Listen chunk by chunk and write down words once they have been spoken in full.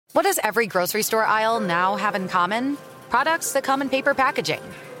What does every grocery store aisle now have in common? Products that come in paper packaging.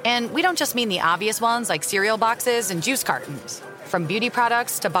 And we don't just mean the obvious ones like cereal boxes and juice cartons. From beauty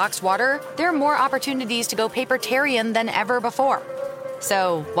products to boxed water, there are more opportunities to go papertarian than ever before.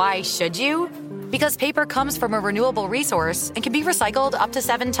 So why should you? Because paper comes from a renewable resource and can be recycled up to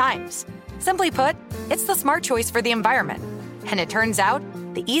 7 times. Simply put, it's the smart choice for the environment. And it turns out,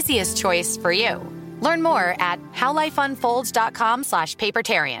 the easiest choice for you. Learn more at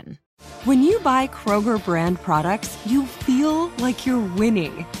howlifeunfolds.com/papertarian. When you buy Kroger brand products, you feel like you're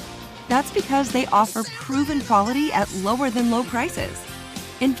winning. That's because they offer proven quality at lower than low prices.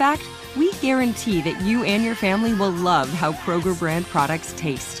 In fact, we guarantee that you and your family will love how Kroger brand products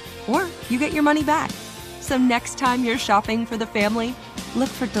taste, or you get your money back. So next time you're shopping for the family, look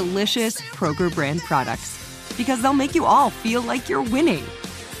for delicious Kroger brand products, because they'll make you all feel like you're winning.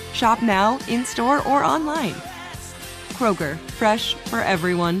 Shop now, in-store, or online. Kroger, fresh for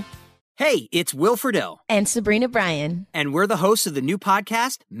everyone. Hey, it's Will Friedle. And Sabrina Bryan. And we're the hosts of the new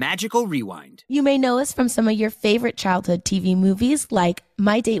podcast, Magical Rewind. You may know us from some of your favorite childhood TV movies like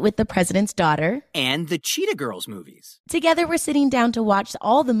My Date with the President's Daughter. And the Cheetah Girls movies. Together, we're sitting down to watch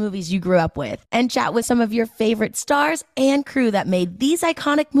all the movies you grew up with and chat with some of your favorite stars and crew that made these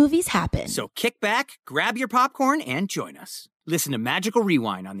iconic movies happen. So kick back, grab your popcorn, and join us. Listen to Magical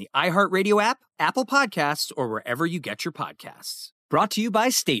Rewind on the iHeartRadio app, Apple Podcasts, or wherever you get your podcasts. Brought to you by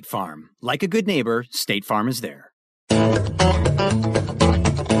State Farm. Like a good neighbor, State Farm is there. Go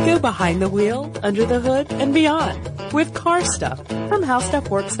behind the wheel, under the hood, and beyond with Car Stuff from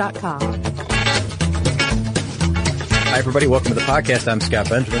HowStuffWorks.com. Hi, everybody. Welcome to the podcast. I'm Scott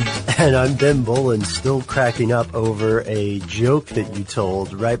Benjamin. And I'm Ben Bolin, still cracking up over a joke that you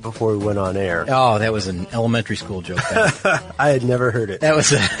told right before we went on air. Oh, that was an elementary school joke. I had never heard it. That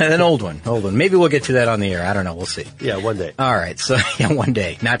was an old one. Maybe we'll get to that on the air. I don't know. We'll see. Yeah, one day. All right. So, yeah, one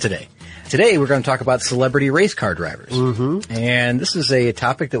day. Not today. Today, we're going to talk about celebrity race car drivers. Mm-hmm. And this is a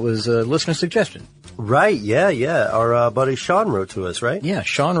topic that was a listener suggestion. Right. Yeah. Our buddy Sean wrote to us, right? Yeah.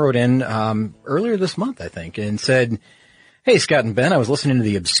 Sean wrote in earlier this month, I think, and said, "Hey, Scott and Ben, I was listening to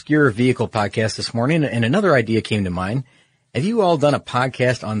the Obscure Vehicle podcast this morning, and another idea came to mind. Have you all done a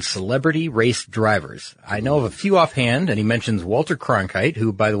podcast on celebrity race drivers? I know of a few offhand," and he mentions Walter Cronkite,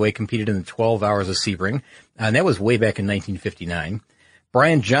 who, by the way, competed in the 12 Hours of Sebring, and that was way back in 1959.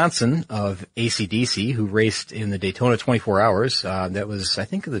 Brian Johnson of AC/DC, who raced in the Daytona 24 Hours. That was, I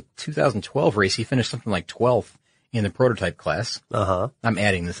think, the 2012 race. He finished something like 12th in the prototype class. Uh-huh. I'm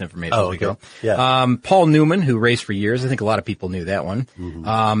adding this information as we go. Yeah. Paul Newman, who raced for years. I think a lot of people knew that one.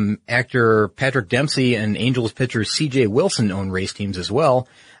 Mm-hmm. Actor Patrick Dempsey and Angels pitcher C.J. Wilson own race teams as well.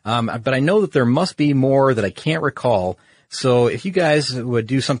 But I know that there must be more that I can't recall. So if you guys would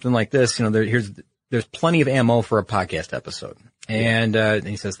do something like this, you know, there's plenty of ammo for a podcast episode. And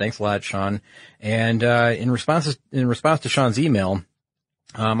he says, "Thanks a lot, Sean." And in response to Sean's email,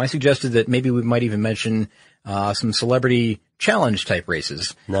 I suggested that maybe we might even mention some celebrity challenge type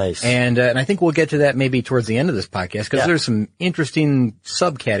races. Nice. And I think we'll get to that maybe towards the end of this podcast, because there's some interesting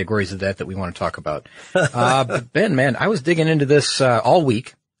subcategories of that we want to talk about. But Ben, man, I was digging into this all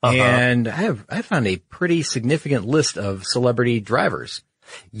week, and I found a pretty significant list of celebrity drivers.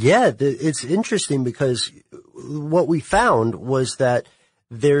 Yeah, it's interesting because what we found was that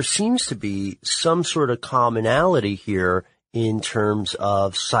there seems to be some sort of commonality here in terms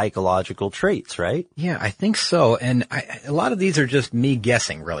of psychological traits, right? Yeah, I think so. And a lot of these are just me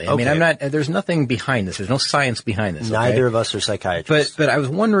guessing, really. I mean, there's nothing behind this. There's no science behind this. Neither of us are psychiatrists. But I was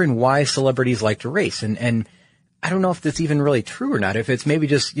wondering why celebrities like to race. And I don't know if that's even really true or not. If it's maybe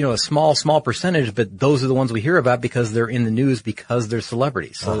just, you know, a small percentage, but those are the ones we hear about because they're in the news because they're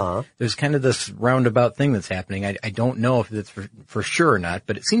celebrities. So there's kind of this roundabout thing that's happening. I don't know if it's for sure or not,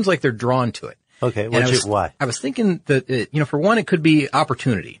 but it seems like they're drawn to it. Okay. Why? I was thinking that, for one, it could be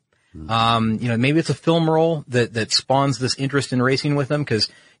opportunity. Maybe it's a film role that spawns this interest in racing with them. Cause,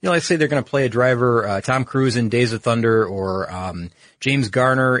 let's say they're going to play a driver, Tom Cruise in Days of Thunder or, James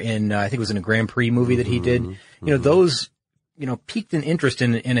Garner in, I think it was in a Grand Prix movie that he did. Those, piqued an interest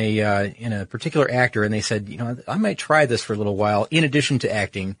in a particular actor, and they said, I might try this for a little while in addition to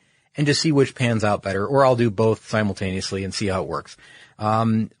acting and just see which pans out better, or I'll do both simultaneously and see how it works.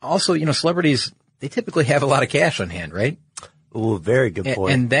 Also, celebrities, they typically have a lot of cash on hand, right? Oh, very good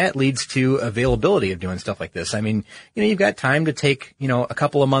point. And that leads to availability of doing stuff like this. I mean, you've got time to take, a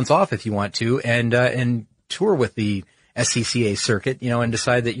couple of months off if you want to and tour with the SCCA circuit, and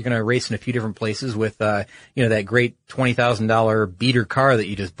decide that you're going to race in a few different places with, that great $20,000 beater car that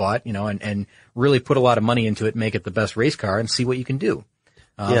you just bought, and really put a lot of money into it, make it the best race car and see what you can do.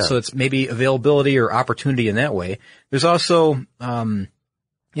 So it's maybe availability or opportunity in that way. There's also,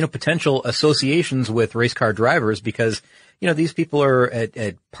 potential associations with race car drivers because, these people are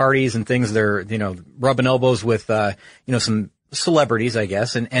at parties and things. They're, rubbing elbows with, some celebrities, I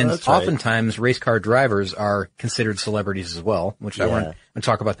guess. And That's oftentimes race car drivers are considered celebrities as well, which I want to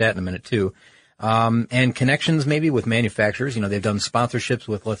talk about that in a minute too. And connections maybe with manufacturers. They've done sponsorships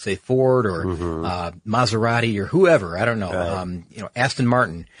with, let's say, Ford or, Maserati or whoever. I don't know. Right. Aston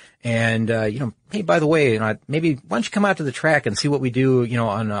Martin. And, hey, by the way, maybe why don't you come out to the track and see what we do,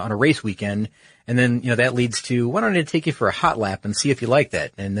 on a race weekend. And then, that leads to, why don't I take you for a hot lap and see if you like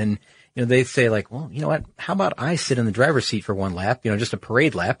that? And then, they say like, well, you know what? How about I sit in the driver's seat for one lap, just a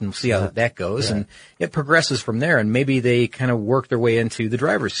parade lap and see how that goes. Yeah. And it progresses from there. And maybe they kind of work their way into the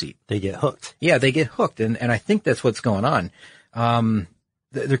driver's seat. They get hooked. Yeah, they get hooked. And I think that's what's going on.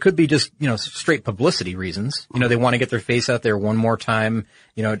 There could be just, straight publicity reasons. They want to get their face out there one more time,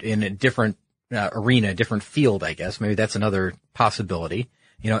 in a different arena, different field, I guess. Maybe that's another possibility.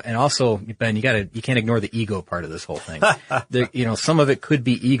 And also, Ben, you can't ignore the ego part of this whole thing. Some of it could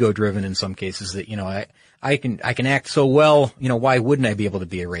be ego driven in some cases that, I can act so well, why wouldn't I be able to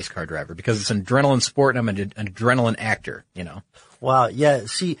be a race car driver? Because it's an adrenaline sport and I'm an adrenaline actor, Wow. Yeah.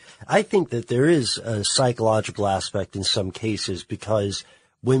 See, I think that there is a psychological aspect in some cases because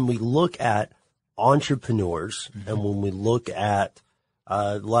when we look at entrepreneurs and when we look at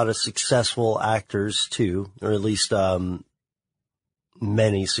a lot of successful actors too, or at least,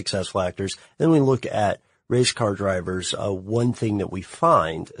 many successful actors. Then we look at race car drivers. One thing that we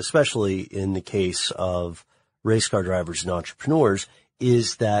find, especially in the case of race car drivers and entrepreneurs,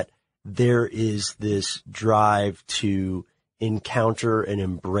 is that there is this drive to encounter and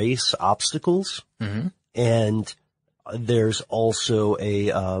embrace obstacles. Mm-hmm. And there's also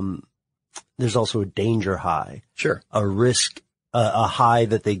a danger high. Sure. A risk, a high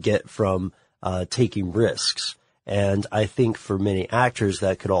that they get from, taking risks. And I think for many actors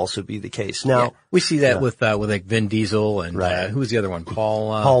that could also be the case. Now we see that with like Vin Diesel and who's the other one? Paul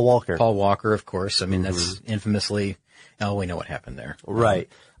Walker. Paul Walker, of course. I mean, that's infamously. Oh, we know what happened there. Right.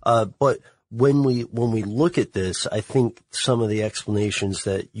 But when we look at this, I think some of the explanations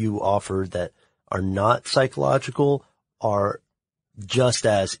that you offered that are not psychological are just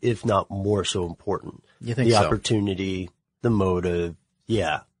as, if not more so important. You think the opportunity, the motive.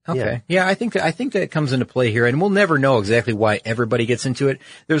 Yeah. Okay. Yeah, I think that comes into play here, and we'll never know exactly why everybody gets into it.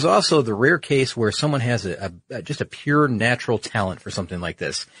 There's also the rare case where someone has just a pure natural talent for something like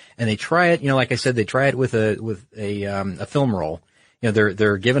this, and they try it. Like I said, they try it with a film role.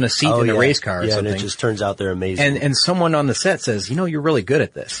 They're given a seat in a race car or something. And it just turns out they're amazing. And someone on the set says, you're really good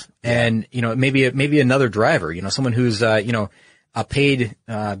at this, and maybe another driver, someone who's someone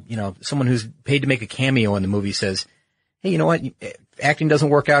who's paid to make a cameo in the movie says, hey, you know what? Acting doesn't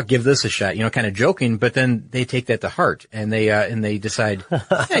work out. Give this a shot, kind of joking, but then they take that to heart and they decide,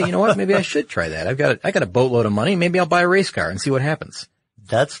 hey, you know what? Maybe I should try that. I got a boatload of money. Maybe I'll buy a race car and see what happens.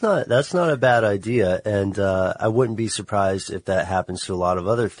 That's not a bad idea. And, I wouldn't be surprised if that happens to a lot of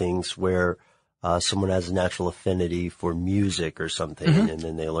other things where, someone has a natural affinity for music or something, and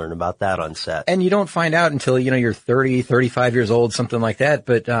then they learn about that on set. And you don't find out until, you're 30, 35 years old, something like that,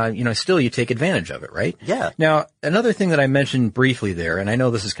 but, still you take advantage of it, right? Yeah. Now, another thing that I mentioned briefly there, and I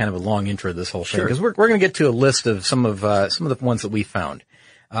know this is kind of a long intro to this whole thing, because we're going to get to a list of some of the ones that we found.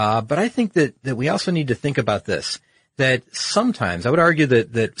 But I think that we also need to think about this, that sometimes I would argue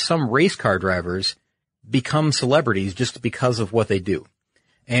that some race car drivers become celebrities just because of what they do.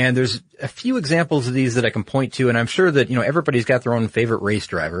 And there's a few examples of these that I can point to, and I'm sure that, everybody's got their own favorite race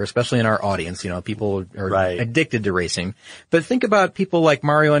driver, especially in our audience. People are addicted to racing. But think about people like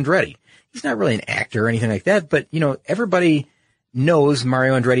Mario Andretti. He's not really an actor or anything like that, but, everybody knows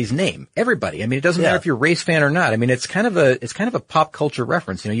Mario Andretti's name. Everybody. I mean, it doesn't matter if you're a race fan or not. I mean, it's kind of a pop culture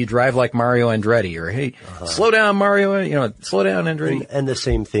reference. You drive like Mario Andretti, or hey, slow down Mario, slow down Andretti. And the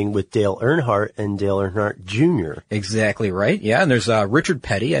same thing with Dale Earnhardt and Dale Earnhardt Jr. Exactly right. Yeah. And there's, Richard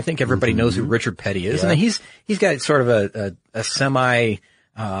Petty. I think everybody knows who Richard Petty is. Yeah. And he's got sort of a semi,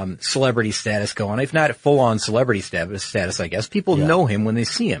 celebrity status going. If not full on celebrity status, I guess. People know him when they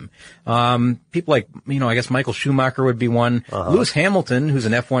see him. People like, I guess Michael Schumacher would be one. Lewis Hamilton, who's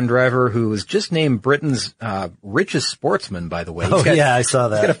an F1 driver who was just named Britain's, richest sportsman, by the way. I saw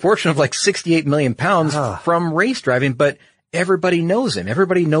that. He's got a fortune of like 68 million pounds from race driving, but everybody knows him.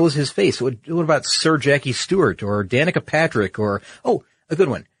 Everybody knows his face. What about Sir Jackie Stewart or Danica Patrick or, a good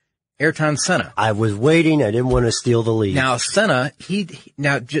one, Ayrton Senna. I was waiting. I didn't want to steal the lead. Now, Senna,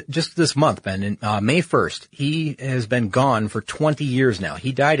 just this month, Ben, in May 1st, he has been gone for 20 years now.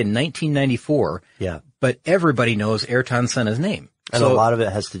 He died in 1994. Yeah. But everybody knows Ayrton Senna's name. And a lot of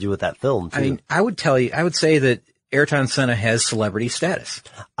it has to do with that film, too. I mean, I would say that Ayrton Senna has celebrity status.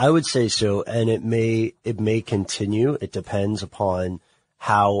 I would say so, and it may continue. It depends upon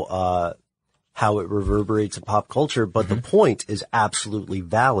how it reverberates in pop culture, but the point is absolutely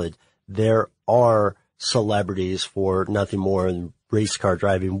valid. There are celebrities for nothing more than race car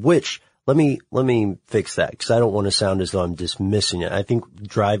driving, which let me fix that, because I don't want to sound as though I'm dismissing it. I think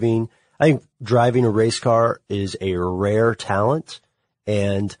driving a race car is a rare talent,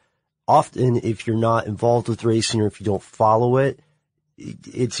 and often if you're not involved with racing or if you don't follow it,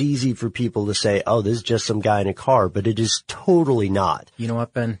 it's easy for people to say, oh, this is just some guy in a car, but it is totally not. You know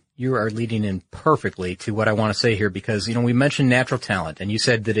what, Ben? You are leading in perfectly to what I want to say here, because, we mentioned natural talent, and you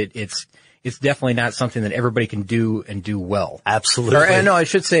said that it's definitely not something that everybody can do and do well. Absolutely. No, I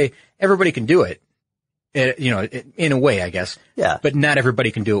should say everybody can do it. In a way, I guess. Yeah. But not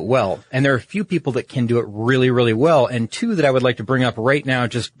everybody can do it well. And there are a few people that can do it really, really well. And two that I would like to bring up right now,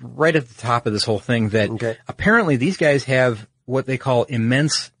 just right at the top of this whole thing, that apparently these guys have what they call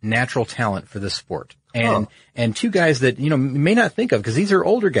immense natural talent for this sport. And two guys that, you may not think of, because these are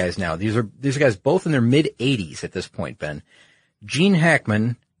older guys now. These are guys both in their mid-80s at this point, Ben. Gene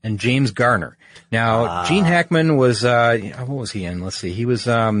Hackman and James Garner. Now, Gene Hackman was, what was he in? Let's see. He was,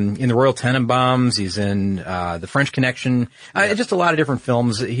 in the Royal Tenenbaums. He's in, The French Connection. Just a lot of different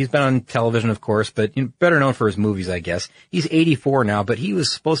films. He's been on television, of course, but better known for his movies, I guess. He's 84 now, but he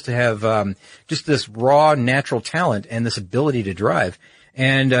was supposed to have, just this raw natural talent and this ability to drive.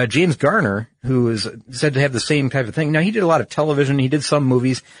 And, James Garner, who is said to have the same type of thing. Now, he did a lot of television. He did some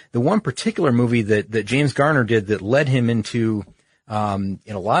movies. The one particular movie that James Garner did that led him into, in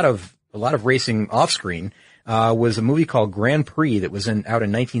a lot of racing off screen, was a movie called Grand Prix that was out in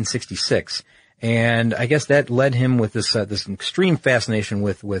 1966. And I guess that led him with this extreme fascination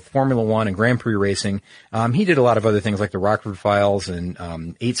with Formula One and Grand Prix racing. He did a lot of other things like the Rockford Files and,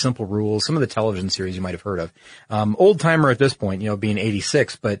 8 Simple Rules, some of the television series you might have heard of. Old timer at this point, being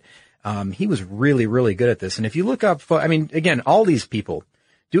 86, but, he was really, really good at this. And if you look up, again, all these people,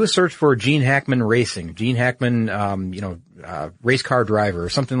 do a search for Gene Hackman Racing, Gene Hackman, race car driver or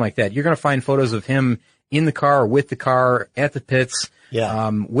something like that. You're going to find photos of him in the car, with the car, at the pits,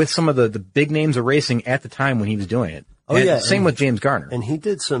 with some of the big names of racing at the time when he was doing it. Oh, and yeah. Same with James Garner. And he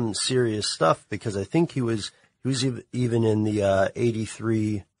did some serious stuff, because I think he was even in the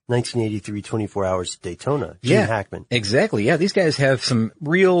 1983 24 Hours Daytona, Gene Hackman. Exactly. Yeah, these guys have some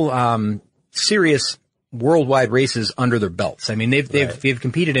real serious worldwide races under their belts. I mean, they've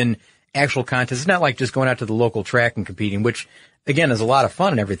competed in actual contests. It's not like just going out to the local track and competing, which again is a lot of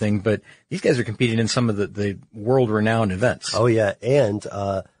fun and everything, but these guys are competing in some of the world-renowned events. Oh yeah, and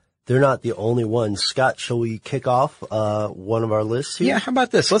they're not the only ones. Scott, shall we kick off one of our lists here? Yeah, how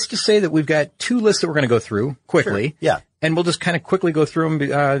about this? Let's just say that we've got 2 lists that we're going to go through quickly. Sure. Yeah. And we'll just kind of quickly go through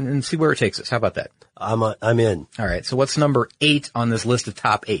them and see where it takes us. How about that? I'm in. All right. So what's number 8 on this list of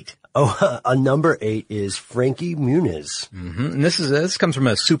top 8? Oh, number 8 is Frankie Muniz. Mm-hmm. And this comes from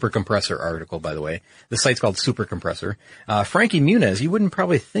a Super Compressor article, by the way. The site's called Super Compressor. Frankie Muniz, you wouldn't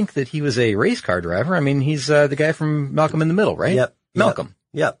probably think that he was a race car driver. I mean, he's the guy from Malcolm in the Middle, right? Yep. Malcolm.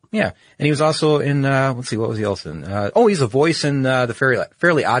 Yep. Yeah. And he was also in, let's see, what was he also in? He's a voice in the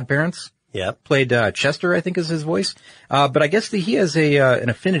Fairly Odd Parents. Yeah. Played Chester, I think is his voice. But I guess he has an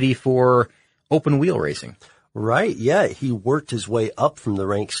affinity for open wheel racing. Right, yeah. He worked his way up from the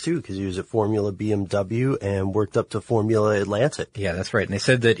ranks too, because he was at Formula BMW and worked up to Formula Atlantic. Yeah, that's right. And they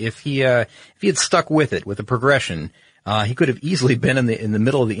said that if he had stuck with it, with the progression, he could have easily been in the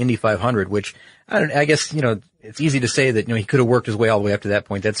middle of the Indy 500, which I guess, it's easy to say that, he could have worked his way all the way up to that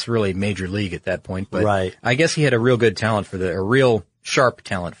point. That's really major league at that point. But right. I guess he had a real good talent a real sharp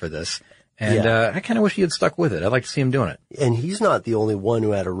talent for this. And, I kind of wish he had stuck with it. I'd like to see him doing it. And he's not the only one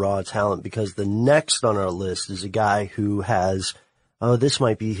who had a raw talent, because the next on our list is a guy who has, this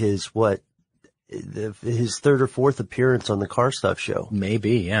might be his 3rd or 4th appearance on the Car Stuff show.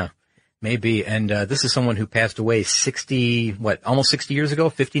 Maybe, yeah. Maybe. And, this is someone who passed away almost 60 years ago,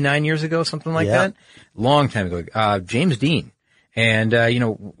 59 years ago, something like that? Long time ago. James Dean. And,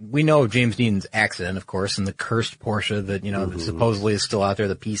 we know of James Dean's accident, of course, and the cursed Porsche that, that supposedly is still out there,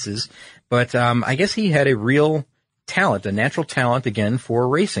 the pieces. But, I guess he had a real talent, a natural talent again for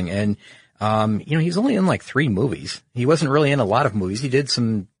racing. And, he's only in like 3 movies. He wasn't really in a lot of movies. He did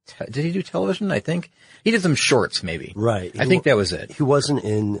did he do television? I think he did some shorts, maybe. Right. I think that was it. He wasn't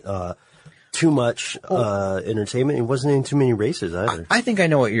in, too much entertainment. He wasn't in too many races either. I think I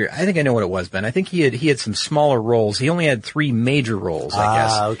know what it was, Ben. I think he had some smaller roles. He only had 3 major roles, I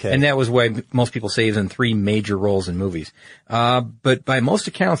guess. Okay. And that was why most people say he's in 3 major roles in movies. But by most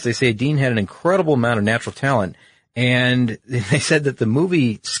accounts, they say Dean had an incredible amount of natural talent, and they said that the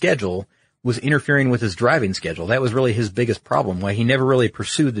movie schedule was interfering with his driving schedule. That was really his biggest problem, why he never really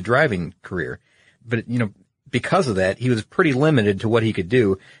pursued the driving career. But, because of that, he was pretty limited to what he could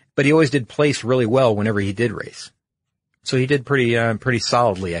do, but he always did place really well whenever he did race. So he did pretty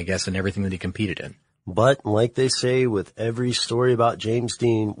solidly, I guess, in everything that he competed in. But like they say with every story about James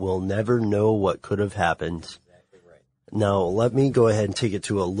Dean, we'll never know what could have happened. Exactly right. Now, let me go ahead and take it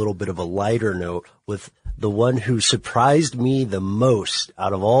to a little bit of a lighter note with the one who surprised me the most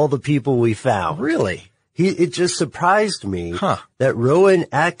out of all the people we found. Really? It just surprised me that Rowan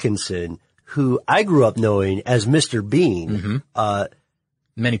Atkinson, who I grew up knowing as Mr. Bean,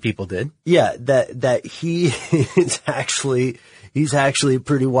 many people did. Yeah, that he is he's actually a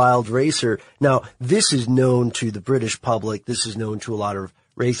pretty wild racer. Now, this is known to the British public. This is known to a lot of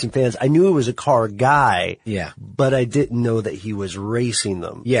racing fans. I knew he was a car guy. Yeah. But I didn't know that he was racing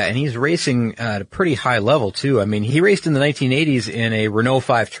them. Yeah, and he's racing at a pretty high level too. I mean, he raced in the 1980s in a Renault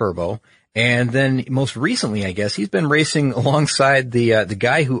 5 Turbo. And then most recently, I guess, he's been racing alongside the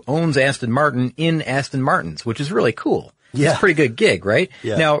guy who owns Aston Martin in Aston Martins, which is really cool. Yeah. It's a pretty good gig, right?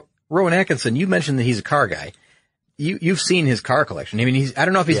 Yeah. Now, Rowan Atkinson, you mentioned that he's a car guy. You've seen his car collection. I mean, I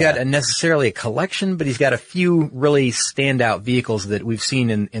don't know if he's got necessarily a collection, but he's got a few really standout vehicles that we've seen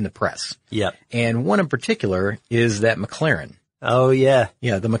in the press. Yeah. And one in particular is that McLaren. Oh, yeah.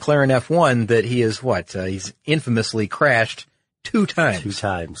 Yeah, the McLaren F1 that he is he's infamously crashed 2 times. 2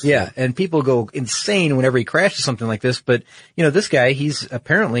 times. Yeah, and people go insane whenever he crashes something like this, but, this guy, he's an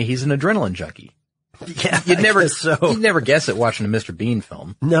adrenaline junkie. Yeah, You'd never guess it watching a Mr. Bean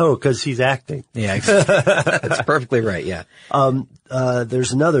film. No, because he's acting. Yeah, that's perfectly right, yeah.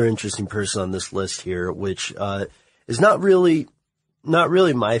 There's another interesting person on this list here, which, is not really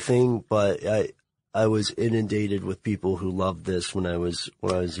my thing, but I was inundated with people who loved this when I was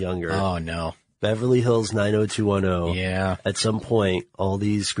younger. Oh, no. Beverly Hills 90210. Yeah. At some point, all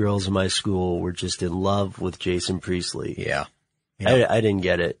these girls in my school were just in love with Jason Priestley. Yeah. I didn't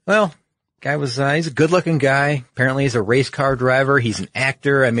get it. Well, guy was, he's a good looking guy. Apparently he's a race car driver. He's an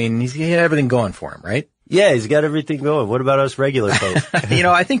actor. I mean, he had everything going for him, right? Yeah, he's got everything going. What about us regular folks?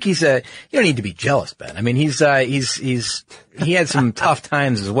 I think you don't need to be jealous, Ben. I mean, he had some tough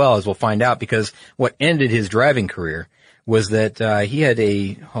times as well, as we'll find out, because what ended his driving career was that, he had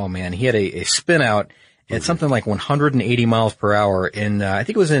a spin out at something like 180 miles per hour I think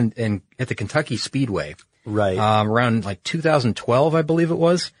it was at the Kentucky Speedway. Right. Around like 2012, I believe it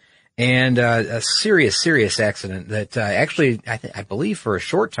was. And, a serious accident that, I believe for a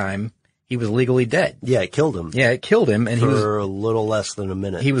short time, he was legally dead. Yeah, it killed him. Yeah, it killed him. And for a little less than a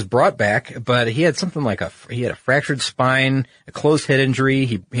minute. He was brought back, but he had something like he had a fractured spine, a closed head injury.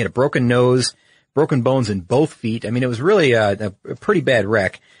 He had a broken nose, broken bones in both feet. I mean, it was really a pretty bad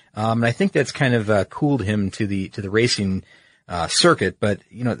wreck. And I think that's kind of cooled him to the racing circuit. But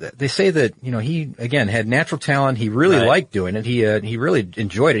they say that he again had natural talent. He really liked doing it. He really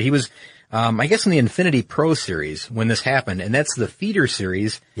enjoyed it. He was I guess in the Infinity Pro Series when this happened, and that's the feeder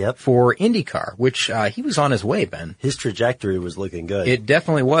series for IndyCar, which he was on his way, Ben. His trajectory was looking good. It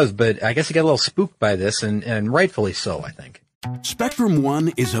definitely was, but I guess he got a little spooked by this, and rightfully so, I think. Spectrum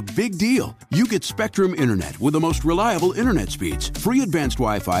One is a big deal. You get Spectrum Internet with the most reliable internet speeds, free advanced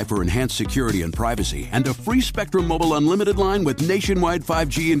Wi-Fi for enhanced security and privacy, and a free Spectrum Mobile Unlimited line with nationwide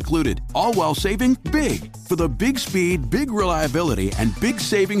 5G included, all while saving big. For the big speed, big reliability, and big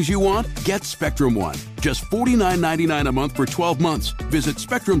savings you want, get Spectrum One. Just $49.99 a month for 12 months. Visit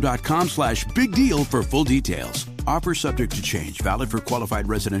spectrum.com/big deal for full details. Offer subject to change. Valid for qualified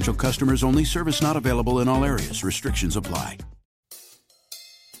residential customers only. Service not available in all areas. Restrictions apply.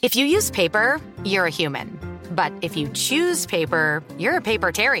 If you use paper, you're a human. But if you choose paper, you're a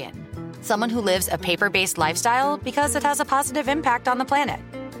papertarian. Someone who lives a paper-based lifestyle because it has a positive impact on the planet.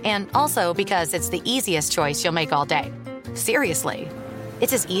 And also because it's the easiest choice you'll make all day. Seriously.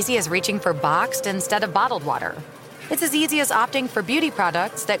 It's as easy as reaching for boxed instead of bottled water. It's as easy as opting for beauty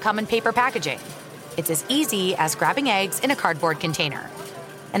products that come in paper packaging. It's as easy as grabbing eggs in a cardboard container.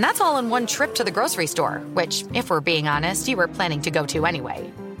 And that's all in one trip to the grocery store, which, if we're being honest, you were planning to go to anyway.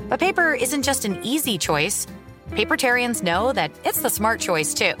 But paper isn't just an easy choice. Papertarians know that it's the smart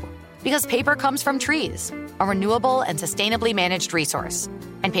choice, too. Because paper comes from trees, a renewable and sustainably managed resource.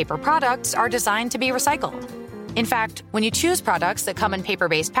 And paper products are designed to be recycled. In fact, when you choose products that come in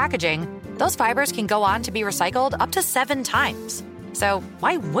paper-based packaging, those fibers can go on to be recycled up to 7 times. So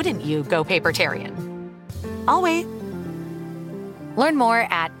why wouldn't you go papertarian? I'll wait. Learn more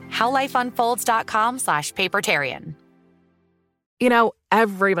at howlifeunfolds.com/papertarian.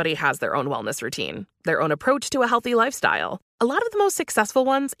 Everybody has their own wellness routine, their own approach to a healthy lifestyle. A lot of the most successful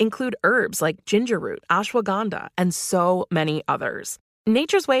ones include herbs like ginger root, ashwagandha, and so many others.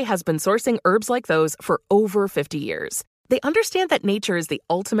 Nature's Way has been sourcing herbs like those for over 50 years. They understand that nature is the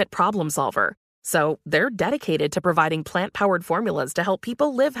ultimate problem solver. So they're dedicated to providing plant-powered formulas to help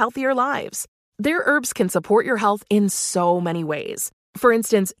people live healthier lives. Their herbs can support your health in so many ways. For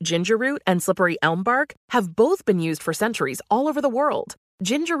instance, ginger root and slippery elm bark have both been used for centuries all over the world.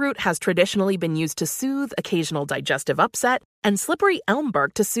 Ginger root has traditionally been used to soothe occasional digestive upset, and slippery elm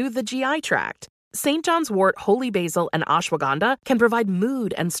bark to soothe the GI tract. St. John's wort, holy basil, and ashwagandha can provide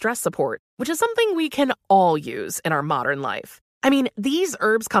mood and stress support, which is something we can all use in our modern life. I mean, these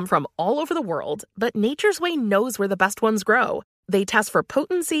herbs come from all over the world, but Nature's Way knows where the best ones grow. They test for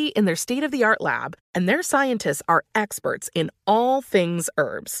potency in their state-of-the-art lab, and their scientists are experts in all things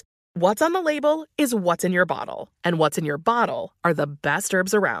herbs. What's on the label is what's in your bottle, and what's in your bottle are the best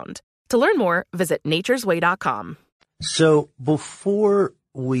herbs around. To learn more, visit naturesway.com. So before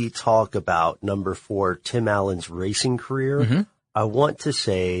we talk about number 4, Tim Allen's racing career, I want to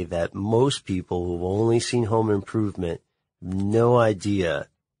say that most people who've only seen Home Improvement have no idea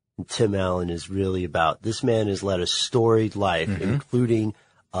what Tim Allen is really about. This man has led a storied life, including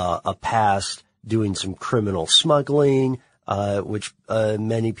a past doing some criminal smuggling, which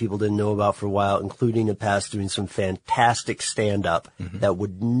many people didn't know about for a while, including a past doing some fantastic stand-up that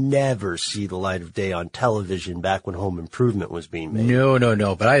would never see the light of day on television back when Home Improvement was being made.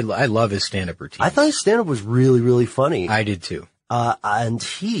 No. But I love his stand-up routine. I thought his stand-up was really, really funny. I did too. And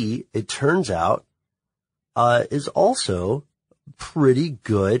he, it turns out, is also pretty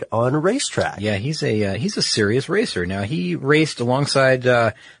good on a racetrack. Yeah, he's a serious racer. Now, he raced alongside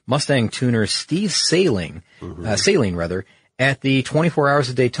Mustang tuner Steve Saling, at the 24 Hours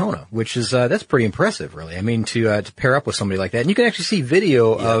of Daytona, which is that's pretty impressive, really. I mean, to pair up with somebody like that, and you can actually see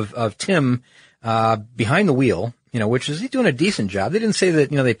video of Tim behind the wheel, which is he's doing a decent job. They didn't say that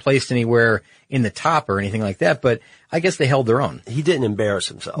they placed anywhere in the top or anything like that, but I guess they held their own. He didn't embarrass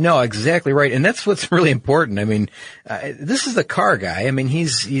himself. No, exactly right, and that's what's really important. I mean, this is the car guy. I mean,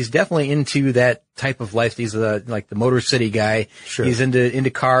 he's definitely into that type of life. He's like the Motor City guy. Sure. He's into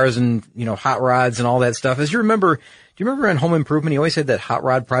cars and hot rods and all that stuff. As you remember. Do you remember on Home Improvement, he always had that hot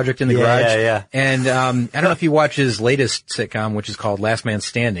rod project in the garage? Yeah. And I don't know if you watch his latest sitcom, which is called Last Man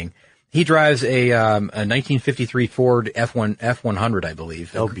Standing. He drives a 1953 Ford F100, I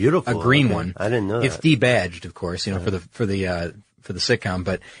believe. Oh, beautiful. A green one. I didn't know It's that. debadged, of course, for the sitcom,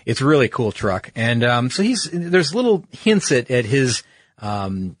 but it's a really cool truck. And so there's little hints at his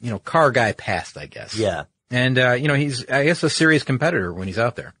car guy past, I guess. Yeah. And he's, I guess, a serious competitor when he's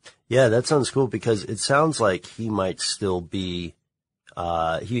out there. Yeah, that sounds cool because it sounds like he might still be,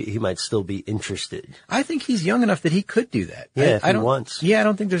 he might still be interested. I think he's young enough that he could do that. Yeah, if he wants. Yeah, I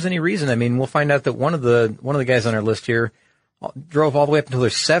don't think there's any reason. I mean, we'll find out that one of the guys on our list here drove all the way up until they're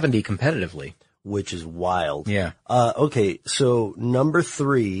 70 competitively. Which is wild. Yeah. Okay, so number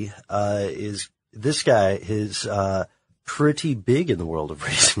 3, is this guy is, pretty big in the world of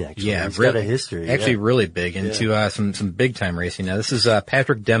racing, actually. Yeah, He's really, got a history. Actually, really big into some big time racing. Now, this is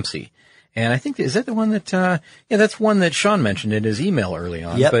Patrick Dempsey, and I think is that the one that that's one that Sean mentioned in his email early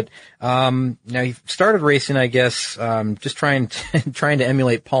on. Yep. But now he started racing, I guess, just trying to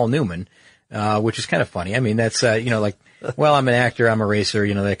emulate Paul Newman, which is kind of funny. I mean, that's well, I'm an actor, I'm a racer,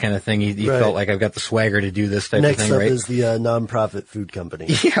 that kind of thing. He Right. felt like I've got the swagger to do this type Next of thing, up right? is the nonprofit food company.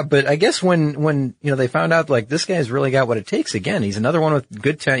 Yeah, but I guess when they found out like this guy's really got what it takes. Again, he's another one with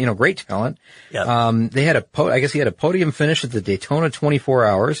good talent, great talent. Yeah. They had I guess he had a podium finish at the Daytona 24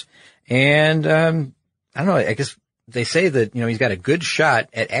 Hours, and I don't know. I guess they say that he's got a good shot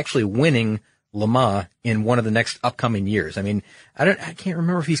at actually winning Le Mans in one of the next upcoming years. I mean, I can't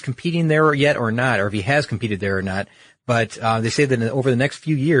remember if he's competing there yet or not, or if he has competed there or not. But they say that over the next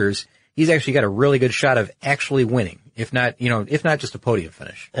few years, he's actually got a really good shot of actually winning, if not just a podium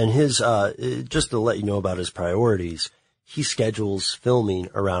finish. And his, just to let you know about his priorities, he schedules filming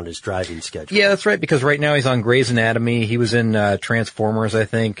around his driving schedule. Yeah, that's right, because right now he's on Grey's Anatomy. He was in Transformers, I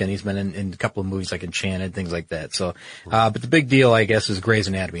think, and he's been in a couple of movies like Enchanted, things like that. So, but the big deal, I guess, is Grey's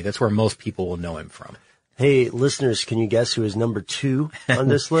Anatomy. That's where most people will know him from. Hey, listeners, can you guess who is number 2 on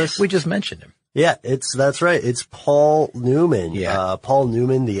this list? We just mentioned him. Yeah, that's right. It's Paul Newman. Yeah. Paul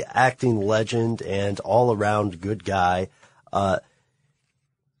Newman, the acting legend and all around good guy.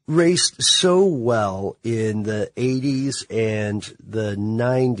 raced so well in the 80s and the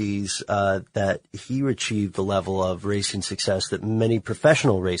 90s that he achieved the level of racing success that many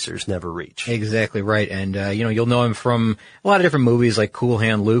professional racers never reach. Exactly right. And, you'll know him from a lot of different movies like Cool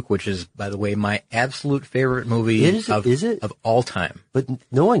Hand Luke, which is, by the way, my absolute favorite movie of all time. But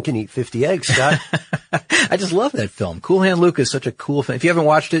no one can eat 50 eggs, Scott. I just love that film. Cool Hand Luke is such a cool film. If you haven't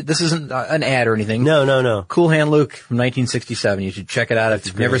watched it, this isn't an ad or anything. No. Cool Hand Luke from 1967. You should check it out. If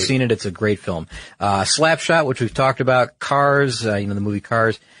you've never seen it, it's a great film. Slapshot, which we've talked about. Cars, the movie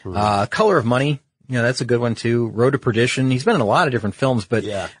Cars. Color of Money. That's a good one too. Road to Perdition. He's been in a lot of different films, but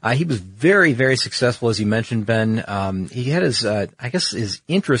he was very, very successful, as you mentioned, Ben. He had his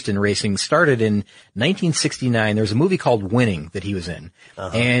interest in racing started in 1969. There was a movie called Winning that he was in,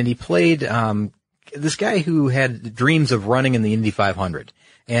 and he played this guy who had dreams of running in the Indy 500.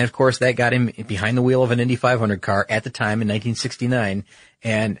 And of course, that got him behind the wheel of an Indy 500 car at the time in 1969.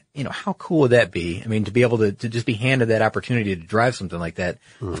 And, how cool would that be? I mean, to be able to just be handed that opportunity to drive something like that.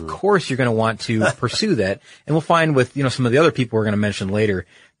 Of course, you're going to want to pursue that. And we'll find with, some of the other people we're going to mention later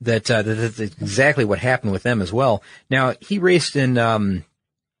that that's exactly what happened with them as well. Now, he raced in,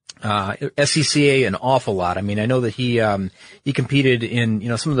 SCCA an awful lot. I mean, I know that he competed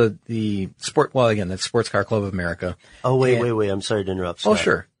in, some of the that's Sports Car Club of America. Oh, wait. I'm sorry to interrupt, Scott. Oh,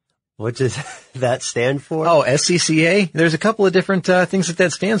 sure. What does that stand for? Oh, SCCA? There's a couple of different things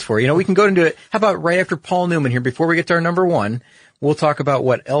that stands for. We can go into it. How about right after Paul Newman here, before we get to our number one, we'll talk about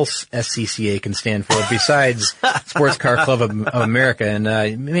what else SCCA can stand for besides Sports Car Club of America. And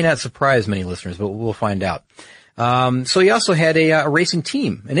it may not surprise many listeners, but we'll find out. So he also had a racing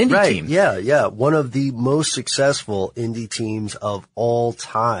team, an Indy team. Yeah. One of the most successful Indy teams of all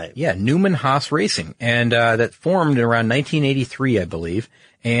time. Yeah, Newman Haas Racing. And that formed around 1983, I believe.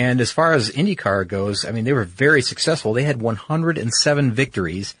 And as far as IndyCar goes, I mean, they were very successful. They had 107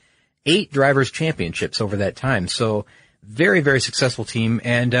 victories, 8 drivers' championships over that time. So very, very successful team.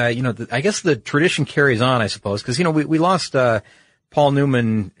 And, I guess the tradition carries on, I suppose, because, we lost, Paul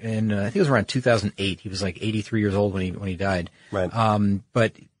Newman in, I think it was around 2008. He was like 83 years old when he died. Right.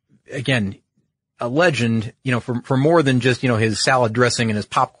 But again, a legend, for more than just, his salad dressing and his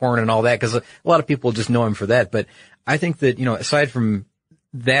popcorn and all that, because a lot of people just know him for that. But I think that, aside from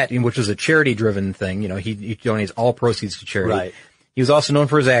that, which was a charity-driven thing, he donates all proceeds to charity. Right. He was also known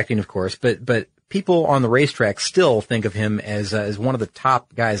for his acting, of course, but people on the racetrack still think of him as one of the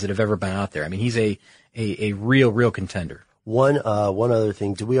top guys that have ever been out there. I mean, he's a real contender. One other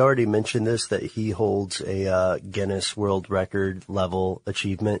thing. Did we already mention this, that he holds a Guinness World Record level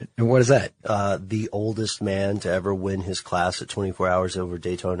achievement? And what is that? The oldest man to ever win his class at 24 hours over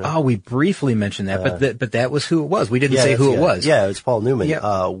Daytona. Oh, we briefly mentioned that, but that was who it was. We didn't say who it was. Yeah, it's Paul Newman.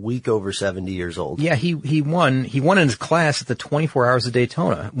 Yeah. Week over 70 years old. Yeah, he won in his class at the 24 hours of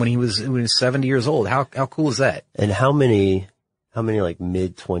Daytona when he was 70 years old. How cool is that? And how many like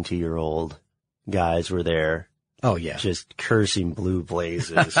mid 20-year-old guys were there? Oh, yeah. Just cursing blue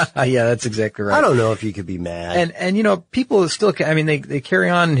blazes. Yeah, that's exactly right. I don't know if you could be mad. And people still, they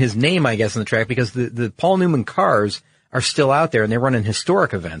carry on his name, I guess, on the track because the Paul Newman cars are still out there and they run in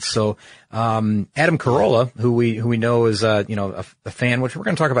historic events. So, Adam Carolla, who we know is, a fan, which we're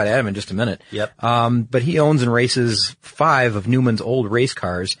going to talk about Adam in just a minute. Yep. But he owns and races 5 of Newman's old race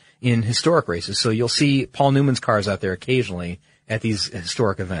cars in historic races. So you'll see Paul Newman's cars out there occasionally at these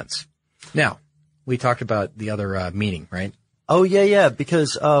historic events. Now, we talked about the other meeting, right? Oh, yeah,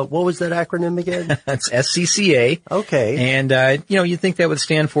 because what was that acronym again? That's SCCA. Okay. And, you'd think that would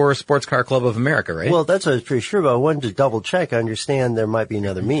stand for Sports Car Club of America, right? Well, that's what I was pretty sure about. I wanted to double check. I understand there might be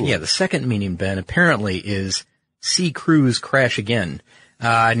another meaning. Yeah, the second meaning, Ben, apparently is See Cruise Crash Again.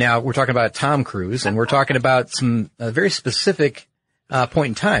 Now, we're talking about Tom Cruise, and we're talking about some very specific point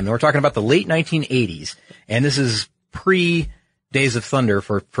in time. And we're talking about the late 1980s, and this is pre-Days of Thunder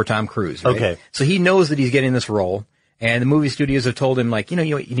for Tom Cruise, right? Okay. So he knows that he's getting this role. And the movie studios have told him, like,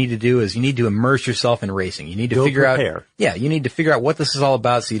 what you need to do is you need to immerse yourself in racing. You need to figure out what this is all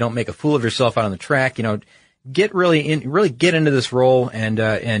about so you don't make a fool of yourself out on the track. Get really get into this role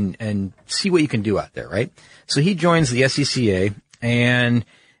and see what you can do out there, right? So he joins the SCCA and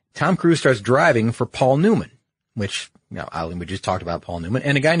Tom Cruise starts driving for Paul Newman, which, we just talked about Paul Newman,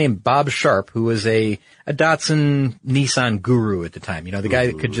 and a guy named Bob Sharp, who was a Datsun Nissan guru at the time. The guy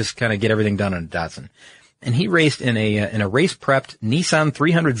that could just kind of get everything done on a Datsun. And he raced in a race-prepped Nissan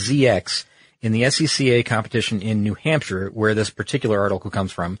 300ZX in the SCCA competition in New Hampshire, where this particular article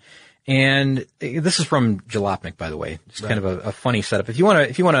comes from. And this is from Jalopnik, by the way. It's kind of a funny setup. If you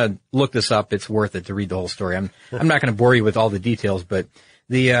want to look this up, it's worth it to read the whole story. I'm not going to bore you with all the details, but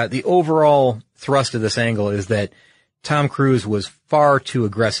the overall thrust of this angle is that Tom Cruise was far too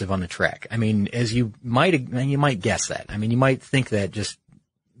aggressive on the track. I mean, as you might guess that. I mean, you might think that just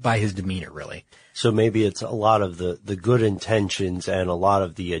by his demeanor, really. So maybe it's a lot of the good intentions and a lot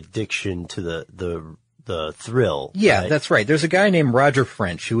of the addiction to the thrill. Yeah, right? That's right. There's a guy named Roger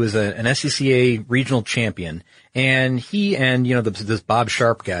French who was an SCCA regional champion, and he and, this Bob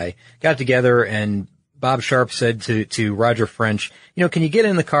Sharp guy got together, and Bob Sharp said to Roger French, can you get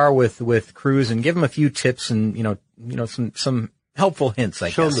in the car with Cruise and give him a few tips and, some helpful hints, I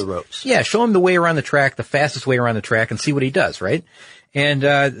guess. Show him the ropes. Yeah, show him the way around the track, the fastest way around the track, and see what he does, right? And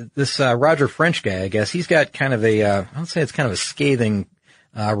this Roger French guy, I guess, he's got kind of I would say it's kind of a scathing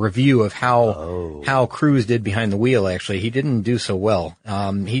review of how Cruise did behind the wheel. Actually, he didn't do so well.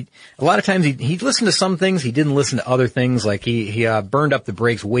 A lot of times he listened to some things, he didn't listen to other things. Like he burned up the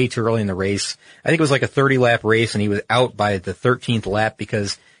brakes way too early in the race. I think it was like a 30-lap race, and he was out by the 13th lap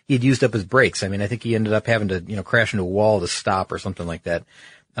because he had used up his brakes. I mean, I think he ended up having to crash into a wall to stop or something like that.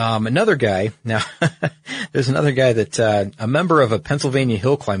 Another guy, now, there's another guy that, a member of a Pennsylvania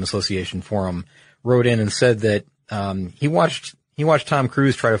Hill Climb Association forum wrote in and said that, he watched Tom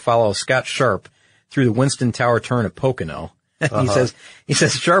Cruise try to follow Scott Sharp through the Winston Tower turn at Pocono. He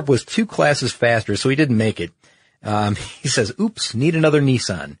says Sharp was 2 classes faster, so he didn't make it. He says, oops, need another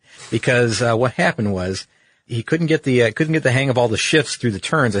Nissan. Because, what happened was he couldn't get the hang of all the shifts through the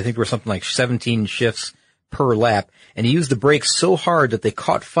turns. I think there were something like 17 shifts per lap, and he used the brakes so hard that they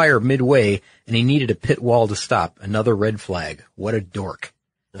caught fire midway, and he needed a pit wall to stop. Another red flag. What a dork.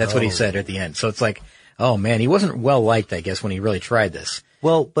 That's what he said at the end. So it's like, oh man, he wasn't well liked, I guess, when he really tried this.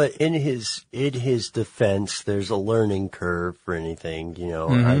 Well, but in his defense, there's a learning curve for anything,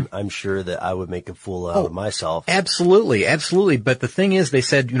 I'm sure that I would make a fool out of myself. Absolutely, absolutely. But the thing is, they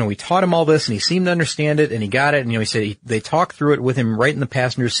said, we taught him all this and he seemed to understand it and he got it. And, he said they talked through it with him right in the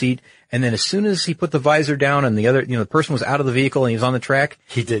passenger seat. And then as soon as he put the visor down and the person was out of the vehicle and he was on the track,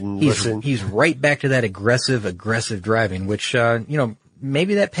 he didn't listen. He's right back to that aggressive driving, which,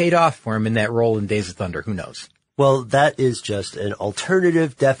 maybe that paid off for him in that role in Days of Thunder. Who knows? Well, that is just an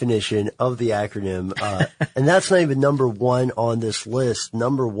alternative definition of the acronym. And that's not even number 1 on this list.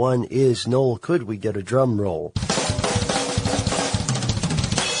 Number 1 is, Noel, could we get a drum roll?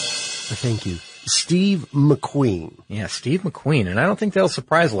 Thank you. Steve McQueen. Yeah, Steve McQueen. And I don't think that'll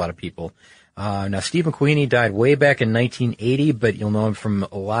surprise a lot of people. Now, Steve McQueen, he died way back in 1980, but you'll know him from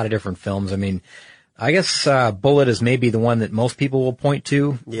a lot of different films. I mean, I guess Bullet is maybe the one that most people will point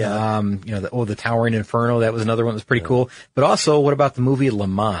to. Yeah. The Towering Inferno, that was another one that was pretty cool. But also, what about the movie Le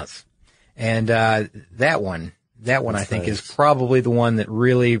Mans? And that one I think is probably the one that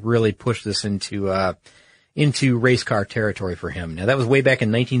really, really pushed this into race car territory for him. Now, that was way back in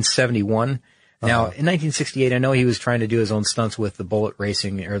 1971. Now, in 1968, I know he was trying to do his own stunts with the Bullet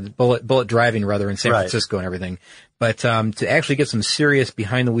racing, or the Bullet driving rather, in San Francisco and everything. But to actually get some serious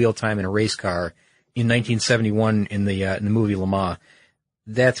behind the wheel time in a race car in 1971 in the movie Le Mans,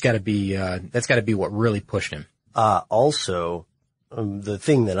 that's got to be what really pushed him. Also, the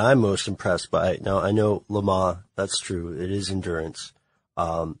thing that I'm most impressed by, now I know Le Mans, that's true, it is endurance.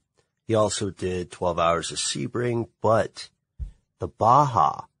 He also did 12 Hours of Sebring, but the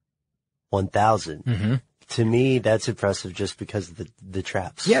Baja 1000, to me, that's impressive just because of the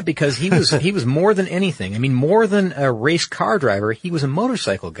traps. Yeah, because he was more than anything. I mean, more than a race car driver, he was a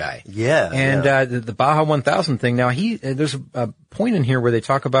motorcycle guy. Yeah. And the Baja 1000 thing. Now there's a point in here where they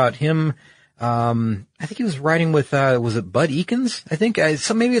talk about him. I think he was riding with was it Bud Ekins? I think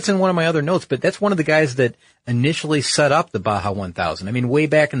so maybe it's in one of my other notes, but that's one of the guys that initially set up the Baja 1000. I mean, way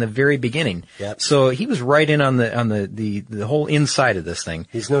back in the very beginning. Yep. So he was right in on the whole inside of this thing.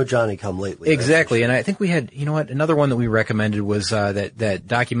 He's no Johnny come lately. Exactly. Sure. And I think we had, another one that we recommended was that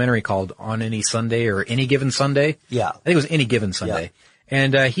documentary called On Any Sunday or Any Given Sunday. Yeah. I think it was Any Given Sunday. Yeah.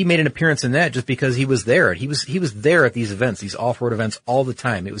 And he made an appearance in that just because he was there. He was there at these events, these off-road events all the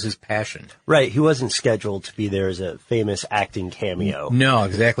time. It was his passion. Right. He wasn't scheduled to be there as a famous acting cameo. No,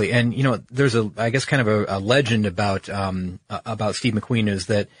 exactly. And there's I guess kind of a legend about Steve McQueen is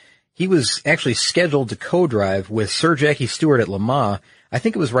that he was actually scheduled to co-drive with Sir Jackie Stewart at Le Mans. I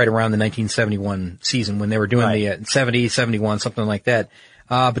think it was right around the 1971 season when they were doing the 70, 71, something like that.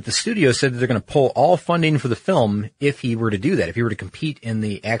 But the studio said that they're going to pull all funding for the film if he were to do that, if he were to compete in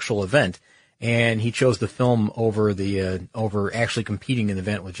the actual event. And he chose the film over actually competing in the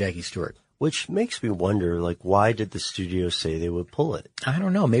event with Jackie Stewart. Which makes me wonder, why did the studio say they would pull it? I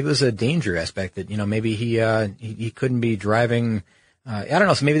don't know. Maybe it was a danger aspect that, maybe he couldn't be driving. I don't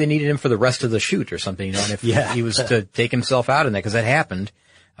know. So maybe they needed him for the rest of the shoot or something, and if he was to take himself out in that, because that happened,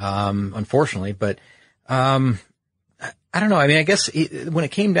 unfortunately. But, I don't know. I mean, I guess when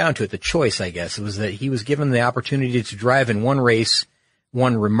it came down to it, the choice, I guess, was that he was given the opportunity to drive in one race,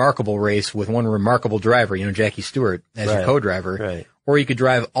 one remarkable race with one remarkable driver, Jackie Stewart as your co-driver. Right. Or you could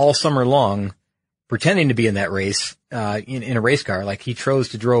drive all summer long pretending to be in that race, in a race car. Like he chose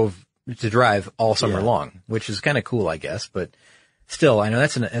to drive all summer long, which is kind of cool, I guess. But still, I know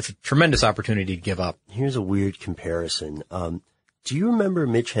that's a tremendous opportunity to give up. Here's a weird comparison. Do you remember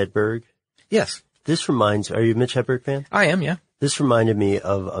Mitch Hedberg? Yes. Are you a Mitch Hedberg fan? I am, yeah. This reminded me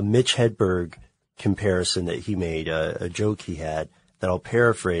of a Mitch Hedberg comparison that he made, a joke he had that I'll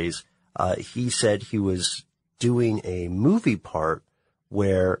paraphrase. He said he was doing a movie part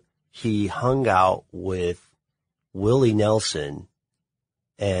where he hung out with Willie Nelson,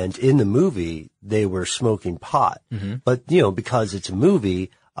 and in the movie they were smoking pot. Mm-hmm. But because it's a movie,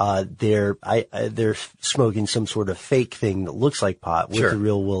 they're smoking some sort of fake thing that looks like pot with the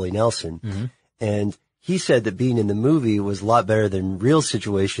real Willie Nelson. Mm-hmm. And he said that being in the movie was a lot better than real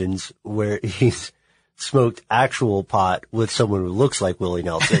situations where he's smoked actual pot with someone who looks like Willie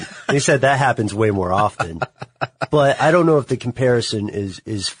Nelson. And he said that happens way more often. But I don't know if the comparison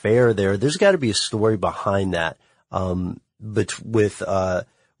is fair there. There's got to be a story behind that, with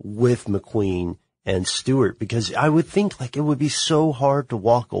McQueen and Stewart, because I would think like it would be so hard to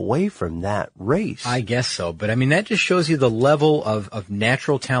walk away from that race. I guess so. But I mean, that just shows you the level of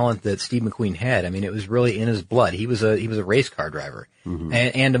natural talent that Steve McQueen had. I mean, it was really in his blood. He was a race car driver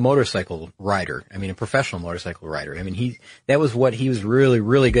and a motorcycle rider. I mean, a professional motorcycle rider. I mean, that was what he was really,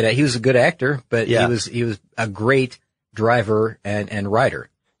 really good at. He was a good actor, but he was a great driver and rider.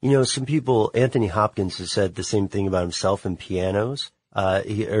 Some people, Anthony Hopkins has said the same thing about himself in pianos,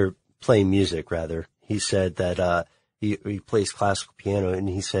 playing music, rather. He said that he plays classical piano, and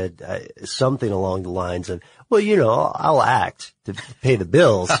he said something along the lines of, well, I'll act to pay the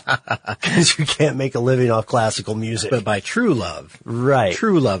bills because you can't make a living off classical music. But by true love. Right.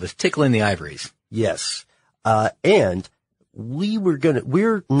 True love is tickling the ivories. Yes. And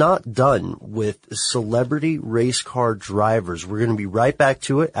we're not done with celebrity race car drivers. We're going to be right back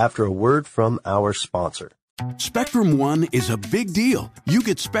to it after a word from our sponsor. Spectrum One is a big deal. You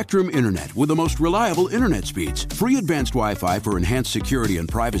get Spectrum Internet with the most reliable internet speeds, free advanced Wi-Fi for enhanced security and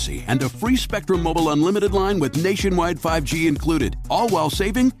privacy, and a free Spectrum Mobile Unlimited line with nationwide 5G included, all while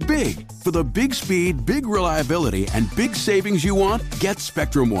saving big. For the big speed, big reliability, and big savings you want, get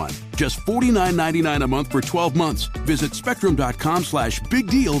Spectrum One. Just $49.99 a month for 12 months. Visit spectrum.com/big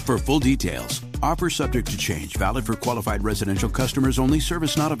deal for full details. Offer subject to change. Valid for qualified residential customers only.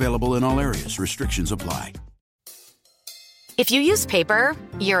 Service not available in all areas. Restrictions apply. If you use paper,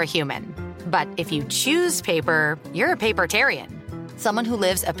 you're a human. But if you choose paper, you're a papertarian. Someone who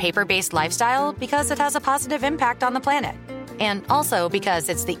lives a paper-based lifestyle because it has a positive impact on the planet. And also because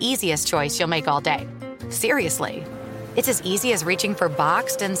it's the easiest choice you'll make all day. Seriously. It's as easy as reaching for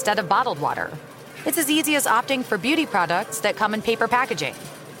boxed instead of bottled water. It's as easy as opting for beauty products that come in paper packaging.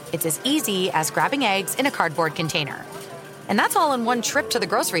 It's as easy as grabbing eggs in a cardboard container. And that's all in one trip to the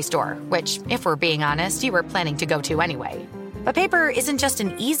grocery store, which, if we're being honest, you were planning to go to anyway. But paper isn't just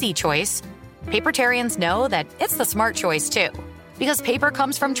an easy choice. Papertarians know that it's the smart choice, too. Because paper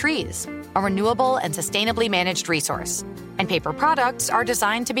comes from trees, a renewable and sustainably managed resource. And paper products are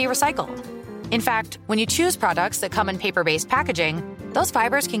designed to be recycled. In fact, when you choose products that come in paper-based packaging, those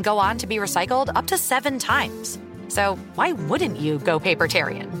fibers can go on to be recycled up to 7 times. So why wouldn't you go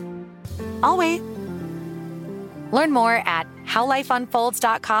papertarian? I'll wait. Learn more at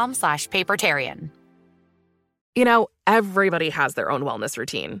howlifeunfolds.com/papertarian. Everybody has their own wellness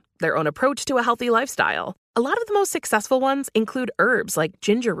routine, their own approach to a healthy lifestyle. A lot of the most successful ones include herbs like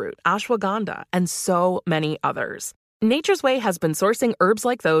ginger root, ashwagandha, and so many others. Nature's Way has been sourcing herbs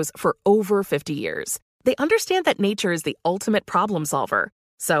like those for over 50 years. They understand that nature is the ultimate problem solver.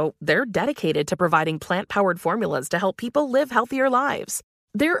 So they're dedicated to providing plant-powered formulas to help people live healthier lives.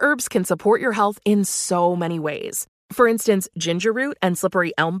 Their herbs can support your health in so many ways. For instance, ginger root and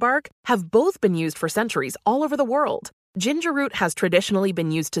slippery elm bark have both been used for centuries all over the world. Ginger root has traditionally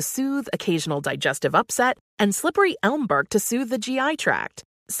been used to soothe occasional digestive upset, and slippery elm bark to soothe the GI tract.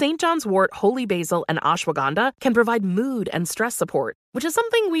 St. John's wort, holy basil, and ashwagandha can provide mood and stress support, which is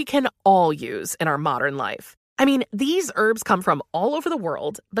something we can all use in our modern life. I mean, these herbs come from all over the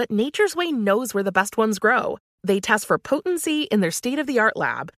world, but Nature's Way knows where the best ones grow. They test for potency in their state-of-the-art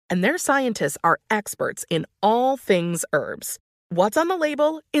lab, and their scientists are experts in all things herbs. What's on the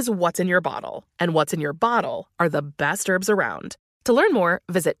label is what's in your bottle, and what's in your bottle are the best herbs around. To learn more,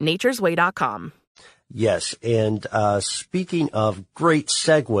 visit naturesway.com. Yes, and speaking of great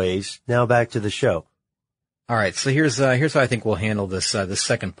segues, now back to the show. All right, so here's how I think we'll handle this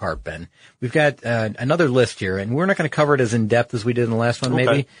second part, Ben. We've got another list here, and we're not going to cover it as in depth as we did in the last one,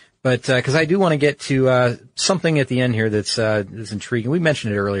 maybe, but because I do want to get to something at the end here that's intriguing. We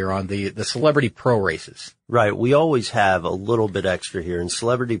mentioned it earlier on the celebrity pro races. Right, we always have a little bit extra here, and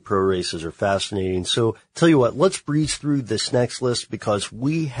celebrity pro races are fascinating. So, tell you what, let's breeze through this next list because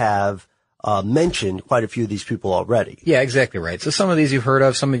we have mentioned quite a few of these people already. Yeah, exactly right. So some of these you've heard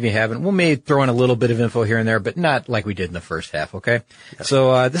of, some of you haven't. We may throw in a little bit of info here and there, but not like we did in the first half, okay? Yep.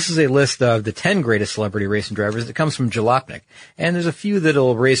 So this is a list of the 10 greatest celebrity racing drivers. It comes from Jalopnik. And there's a few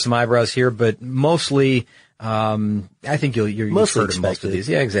that'll raise some eyebrows here, but mostly I think you've heard of most of these.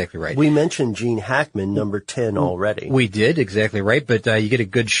 Yeah, exactly right. We mentioned Gene Hackman, number 10 already. We did, exactly right. But you get a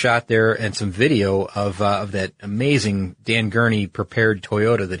good shot there and some video of that amazing Dan Gurney prepared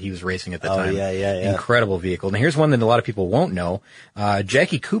Toyota that he was racing at the time. Yeah. Incredible vehicle. Now here's one that a lot of people won't know.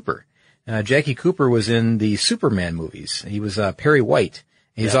 Jackie Cooper. Jackie Cooper was in the Superman movies. He was Perry White.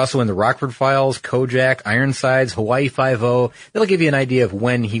 He's also in the Rockford Files, Kojak, Ironsides, Hawaii Five-0. That'll give you an idea of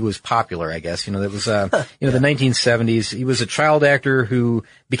when he was popular, I guess. You know, that was, the 1970s. He was a child actor who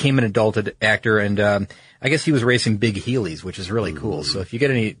became an adult actor, and I guess he was racing big Heelys, which is really cool. So if you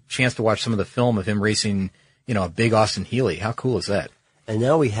get any chance to watch some of the film of him racing, a big Austin Heeley, how cool is that? And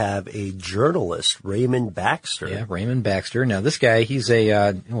now we have a journalist, Raymond Baxter. Yeah, Raymond Baxter. Now this guy, he's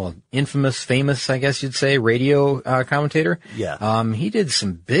a, famous, I guess you'd say, radio commentator. Yeah. He did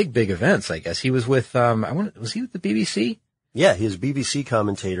some big events, I guess. He was with, was he with the BBC? Yeah, he was a BBC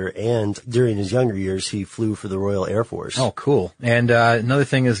commentator, and during his younger years, he flew for the Royal Air Force. Oh, cool. And another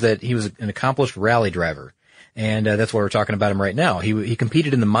thing is that he was an accomplished rally driver. And that's why we're talking about him right now. He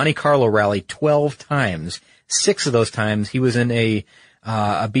competed in the Monte Carlo Rally 12 times. 6 of those times he was in a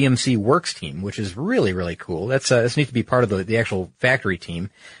BMC Works team, which is really, really cool. That's neat to be part of the actual factory team.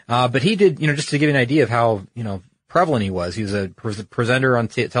 But he did, just to give you an idea of how, prevalent he was. He was a presenter on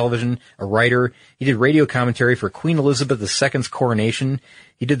television, a writer. He did radio commentary for Queen Elizabeth II's coronation.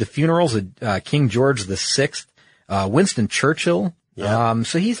 He did the funerals of King George VI, Winston Churchill. Yeah.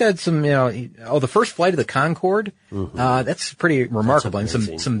 So he's had some, the first flight of the Concorde. Mm-hmm. That's pretty remarkable.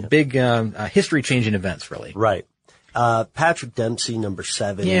 And some big, history-changing events, really. Right. Patrick Dempsey, number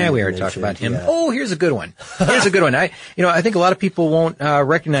 7. Yeah, we already talked about him. Yeah. Oh, here's a good one. I think a lot of people won't,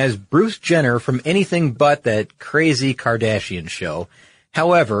 recognize Bruce Jenner from anything but that crazy Kardashian show.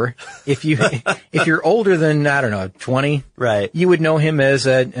 However, if you're older than, 20, right, you would know him as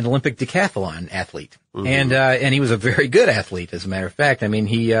an Olympic decathlon athlete. Mm-hmm. And he was a very good athlete, as a matter of fact. I mean,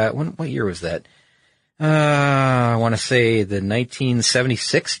 what year was that? I want to say the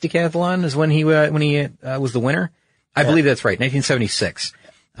 1976 decathlon is when he was the winner. I believe that's right, 1976.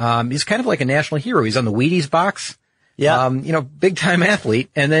 He's kind of like a national hero. He's on the Wheaties box. Yeah. Big time athlete.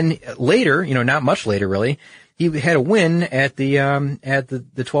 And then later, not much later really, he had a win at the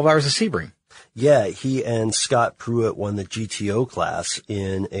 12 Hours of Sebring. Yeah, he and Scott Pruitt won the GTO class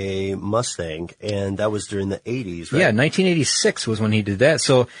in a Mustang, and that was during the 80s, right? Yeah, 1986 was when he did that.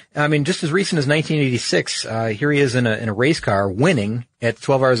 So, I mean, just as recent as 1986, here he is in a race car winning at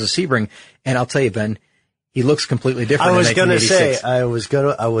 12 Hours of Sebring. And I'll tell you, Ben, he looks completely different. I was going to say, I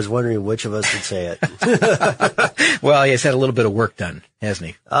was wondering which of us would say it. Well, he's had a little bit of work done, hasn't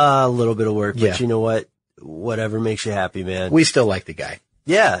he? A little bit of work, but you know what? Whatever makes you happy, man. We still like the guy.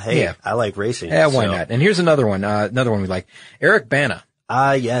 Yeah, hey, I like racing. Yeah, why not? And here's another one we like. Eric Bana.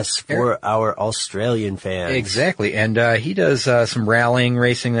 Yes, for our Australian fans. Exactly. And he does some rallying,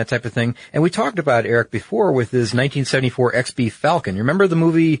 racing, that type of thing. And we talked about Eric before with his 1974 XB Falcon. You remember the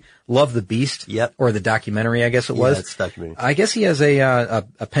movie Love the Beast? Yep. Or the documentary, I guess it was? Yeah, it's a documentary. I guess he has a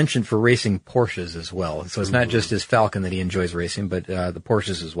penchant for racing Porsches as well. So it's not just his Falcon that he enjoys racing, but the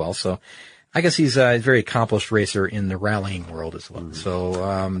Porsches as well. So I guess he's a very accomplished racer in the rallying world as well. So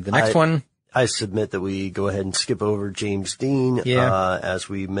the next one. I submit that we go ahead and skip over James Dean, as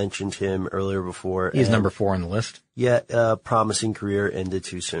we mentioned him earlier before. He's number 4 on the list. Yeah, promising career ended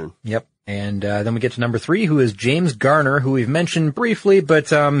too soon. Yep. And then we get to number 3, who is James Garner, who we've mentioned briefly,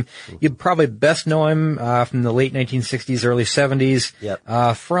 but you'd probably best know him from the late 1960s, early 70s.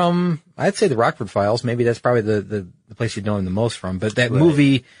 Yep. From, I'd say, the Rockford Files. Maybe that's probably the place you'd know him the most from. But that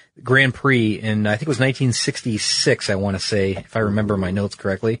movie, Grand Prix, in I think it was 1966, I want to say, if I remember my notes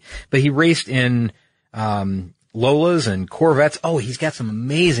correctly. But he raced in Lolas and Corvettes. Oh, he's got some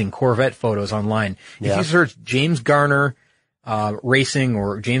amazing Corvette photos online. If you search James Garner Racing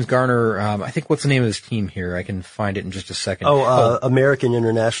or James Garner. I think what's the name of his team here? I can find it in just a second. American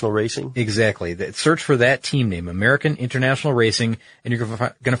International Racing. Exactly. Search for that team name, American International Racing, and you're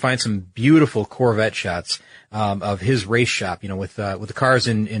going to find some beautiful Corvette shots of his race shop. With the cars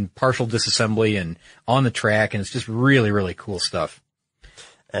in partial disassembly and on the track, and it's just really, really cool stuff.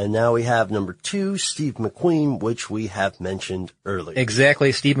 And now we have number 2, Steve McQueen, which we have mentioned earlier.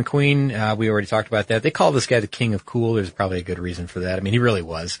 Exactly. Steve McQueen, we already talked about that. They call this guy the king of cool. There's probably a good reason for that. I mean, he really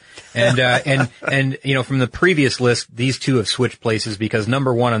was. And, and from the previous list, these two have switched places because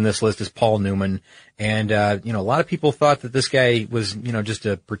number 1 on this list is Paul Newman. And, a lot of people thought that this guy was, just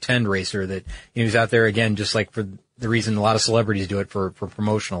a pretend racer, that he was out there again, just like for the reason a lot of celebrities do it for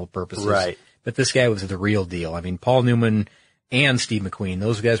promotional purposes. Right. But this guy was the real deal. I mean, Paul Newman and Steve McQueen,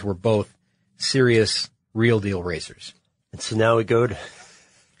 those guys were both serious, real-deal racers. And so now we go to...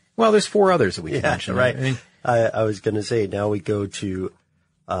 Well, there's 4 others that we can mention. Right. I mean, I was going to say, now we go to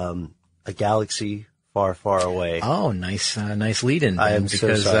a galaxy far, far away. Oh, nice lead-in. I am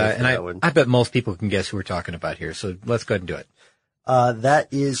because, so sorry for and that one. I bet most people can guess who we're talking about here, so let's go ahead and do it. That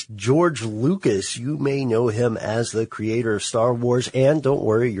is George Lucas. You may know him as the creator of Star Wars, and don't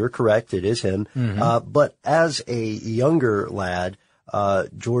worry, you're correct, it is him. Mm-hmm. But as a younger lad,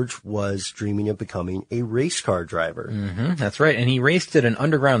 George was dreaming of becoming a race car driver. Mm-hmm, that's right, and he raced at an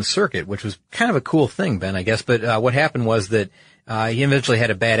underground circuit, which was kind of a cool thing, Ben, I guess. But what happened was that he eventually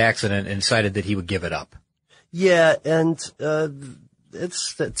had a bad accident and decided that he would give it up. Yeah, and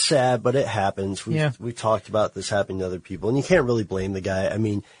it's sad, but it happens. We talked about this happening to other people, and you can't really blame the guy. I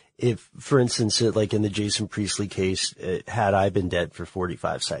mean, if, for instance, like in the Jason Priestley case, had I been dead for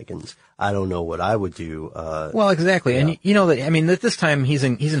 45 seconds, I don't know what I would do. Well, exactly. Yeah. And at this time he's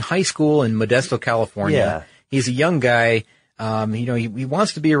in high school in Modesto, California. Yeah. He's a young guy. He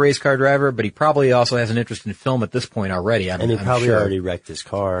wants to be a race car driver, but he probably also has an interest in film at this point already. And he probably already wrecked his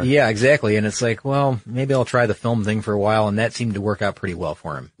car. Yeah, exactly. And it's like, well, maybe I'll try the film thing for a while, and that seemed to work out pretty well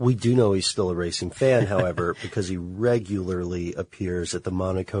for him. We do know he's still a racing fan, however, because he regularly appears at the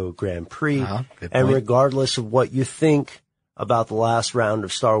Monaco Grand Prix. And regardless of what you think about the last round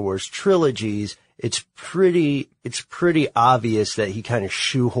of Star Wars trilogies, it's pretty obvious that he kind of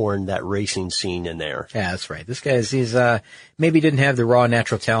shoehorned that racing scene in there. Yeah, that's right. This guy's, maybe didn't have the raw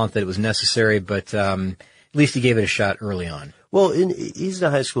natural talent that was necessary, but, at least he gave it a shot early on. Well, he's in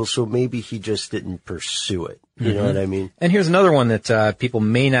high school, so maybe he just didn't pursue it. You know what I mean? And here's another one that, people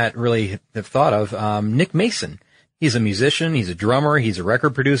may not really have thought of, Nick Mason. He's a musician, he's a drummer, he's a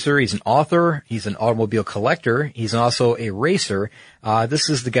record producer, he's an author, he's an automobile collector, he's also a racer. This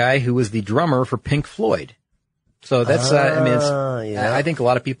is the guy who was the drummer for Pink Floyd. So that's, I think a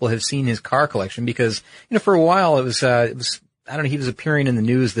lot of people have seen his car collection because, for a while it was, I don't know, he was appearing in the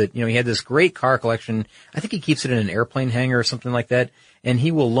news that, he had this great car collection. I think he keeps it in an airplane hangar or something like that. And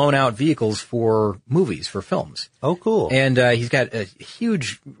he will loan out vehicles for movies, for films. Oh, cool. And he's got a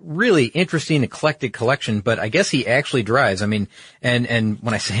huge, really interesting, eclectic collection, but I guess he actually drives. I mean, and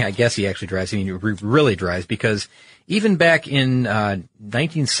when I say I guess he actually drives, I mean he really drives, because even back in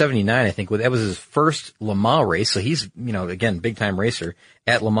 1979, I think, that was his first Le Mans race, so he's, again, big-time racer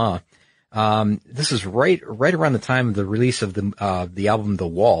at Le Mans. This is right around the time of the release of the album The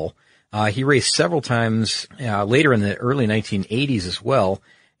Wall. He raced several times later in the early 1980s as well,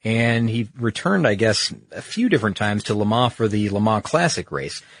 and he returned, I guess, a few different times to Le Mans for the Le Mans Classic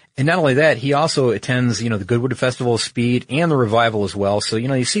race. And not only that, he also attends, the Goodwood Festival of Speed and the Revival as well. So,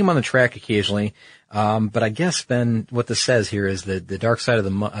 you see him on the track occasionally. But I guess, Ben, what this says here is that the Dark Side of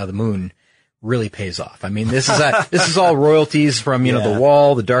the Moon really pays off. I mean, this is all royalties from, The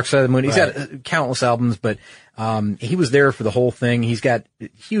Wall, The Dark Side of the Moon. He's got countless albums, but he was there for the whole thing. He's got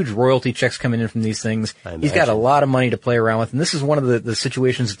huge royalty checks coming in from these things. He's got a lot of money to play around with. And this is one of the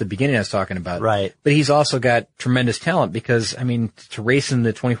situations at the beginning I was talking about. Right. But he's also got tremendous talent because, I mean, to race in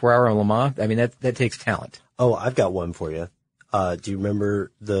the 24-hour Le Mans, I mean, that takes talent. Oh, I've got one for you. Do you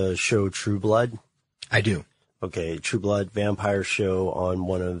remember the show True Blood? I do. Okay, True Blood vampire show on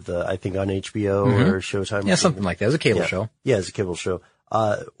one of the, I think on HBO or Showtime. Yeah, something like that. It was a cable show. Yeah, it's a cable show.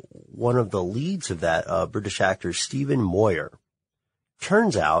 One of the leads of that, British actor Stephen Moyer,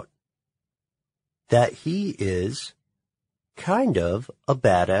 turns out that he is kind of a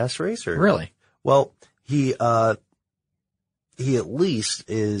badass racer. Really? Well, he at least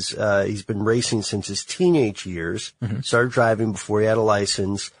is, he's been racing since his teenage years, started driving before he had a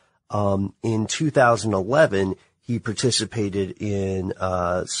license. In 2011, he participated in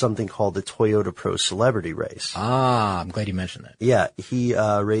something called the Toyota Pro Celebrity Race. Ah, I'm glad you mentioned that. Yeah, he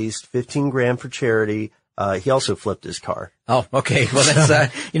raised $15,000 for charity, He also flipped his car. Oh, okay. Well,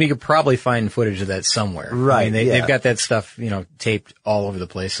 that's, you could probably find footage of that somewhere. Right. I mean, they've got that stuff, taped all over the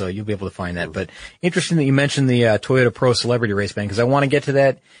place, so you'll be able to find that. But interesting that you mentioned the Toyota Pro Celebrity Race Band, because I want to get to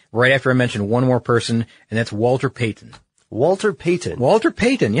that right after I mention one more person, and that's Walter Payton. Walter Payton. Walter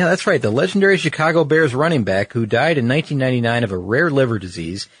Payton, yeah, that's right. The legendary Chicago Bears running back who died in 1999 of a rare liver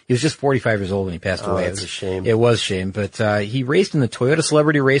disease. He was just 45 years old when he passed away. That's a shame. It was a shame, but he raced in the Toyota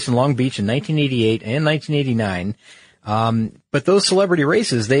Celebrity Race in Long Beach in 1988 and 1989. But those celebrity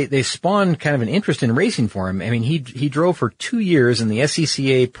races, they spawned kind of an interest in racing for him. I mean, he drove for 2 years in the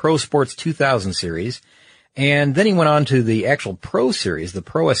SCCA Pro Sports 2000 series. And then he went on to the actual Pro Series, the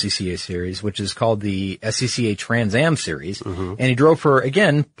Pro SCCA Series, which is called the SCCA Trans Am Series. Mm-hmm. And he drove for,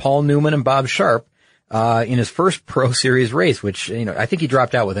 again, Paul Newman and Bob Sharp, in his first Pro Series race, which, I think he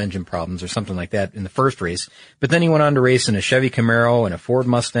dropped out with engine problems or something like that in the first race. But then he went on to race in a Chevy Camaro and a Ford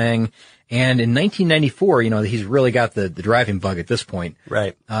Mustang. And in 1994, he's really got the driving bug at this point.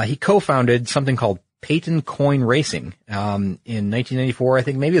 Right. He co-founded something called Payton Coyne Racing, in 1994, I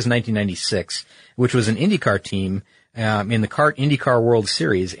think, maybe it was 1996, which was an IndyCar team, in the IndyCar World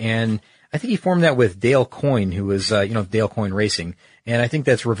Series. And I think he formed that with Dale Coyne, who was, Dale Coyne Racing. And I think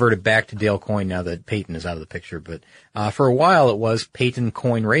that's reverted back to Dale Coyne now that Payton is out of the picture. But, for a while it was Payton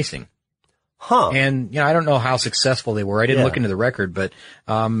Coyne Racing. Huh. And, I don't know how successful they were. I didn't look into the record, but,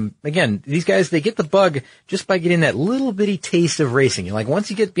 again, these guys, they get the bug just by getting that little bitty taste of racing. Once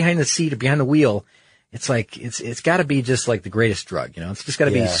you get behind the seat or behind the wheel, it's like, it's gotta be just like the greatest drug, it's just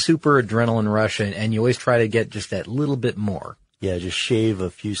gotta be super adrenaline rush, and you always try to get just that little bit more. Yeah, just shave a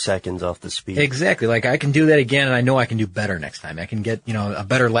few seconds off the speed. Exactly. Like, I can do that again, and I know I can do better next time. I can get, a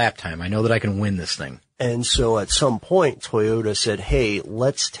better lap time. I know that I can win this thing. And so at some point, Toyota said, hey,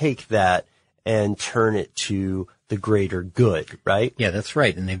 let's take that and turn it to the greater good, right? Yeah, that's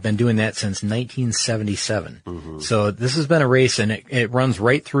right. And they've been doing that since 1977. Mm-hmm. So this has been a race, and it runs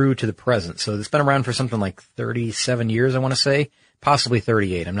right through to the present. So it's been around for something like 37 years, I want to say, possibly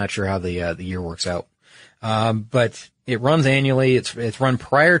 38. I'm not sure how the year works out. But it runs annually. It's run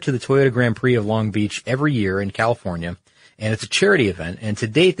prior to the Toyota Grand Prix of Long Beach every year in California, and it's a charity event. And to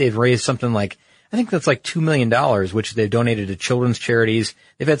date, they've raised something like, I think that's like $2 million, which they've donated to children's charities.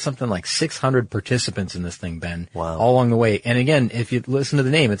 They've had something like 600 participants in this thing, Ben. Wow. All along the way. And again, if you listen to the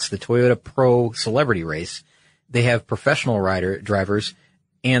name, it's the Toyota Pro Celebrity Race. They have professional drivers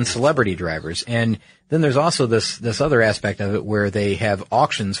and celebrity drivers. And then there's also this other aspect of it where they have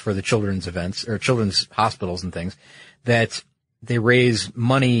auctions for the children's events or children's hospitals and things that they raise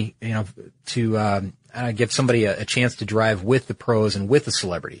money, to, give somebody a chance to drive with the pros and with the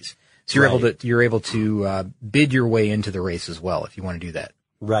celebrities. So you're able to bid your way into the race as well if you want to do that.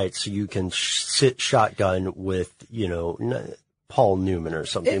 Right. So you can sit shotgun with, Paul Newman or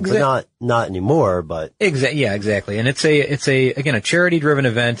something, but not anymore, but. Yeah, exactly. And it's again, a charity driven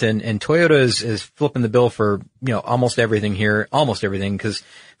event, and Toyota is flipping the bill for, almost everything here, because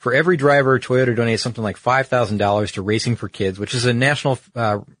for every driver, Toyota donates something like $5,000 to Racing for Kids, which is a national,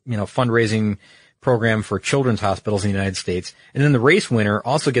 fundraising program for children's hospitals in the United States. And then the race winner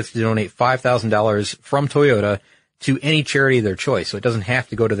also gets to donate $5,000 from Toyota to any charity of their choice. So it doesn't have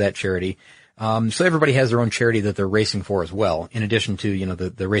to go to that charity. So everybody has their own charity that they're racing for as well, in addition to,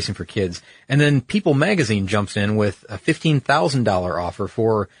 the Racing for Kids. And then People Magazine jumps in with a $15,000 offer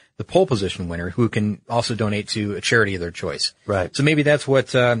for the pole position winner, who can also donate to a charity of their choice. Right. So maybe that's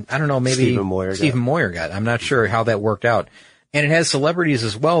what, I don't know, maybe Stephen Moyer got. I'm not sure how that worked out. And it has celebrities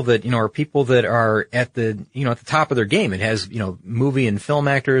as well that, are people that are at the, at the top of their game. It has, movie and film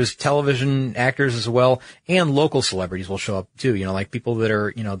actors, television actors as well, and local celebrities will show up too, like people that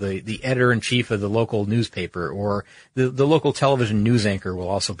are, the editor-in-chief of the local newspaper, or the local television news anchor will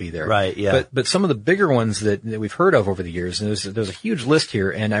also be there. Right, yeah. But some of the bigger ones that we've heard of over the years, and there's a huge list here,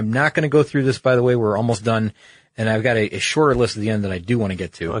 and I'm not going to go through this, by the way, we're almost done, and I've got a shorter list at the end that I do want to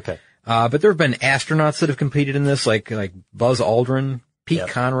get to. Okay. But there have been astronauts that have competed in this, like Buzz Aldrin, Pete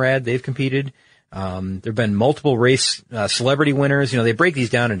Conrad, they've competed. There have been multiple race, celebrity winners. They break these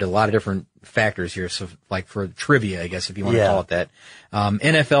down into a lot of different factors here. So like for trivia, I guess, if you want to call it that.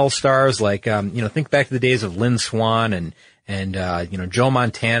 NFL stars like, think back to the days of Lynn Swann and Joe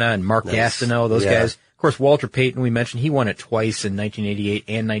Montana and Mark Gastineau, those guys. Of course, Walter Payton, we mentioned, he won it twice in 1988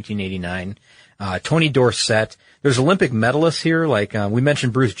 and 1989. Tony Dorsett. There's Olympic medalists here, like, we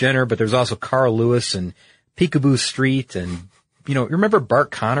mentioned Bruce Jenner, but there's also Carl Lewis and Peekaboo Street, and, remember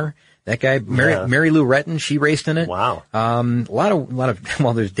Bart Connor? That guy, Mary Lou Retton, she raced in it. Wow. A lot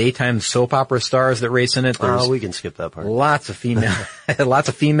of, there's daytime soap opera stars that race in it. We can skip that part. Lots of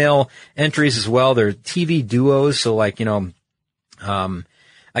female entries as well. There are TV duos, so like,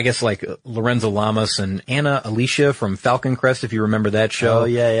 I guess like Lorenzo Lamas and Anna Alicia from Falcon Crest, if you remember that show. Oh,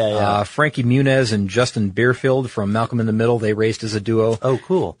 yeah. Frankie Muniz and Justin Beerfield from Malcolm in the Middle, they raced as a duo. Oh,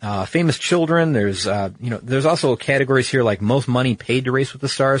 cool. Famous children, there's also categories here like most money paid to race with the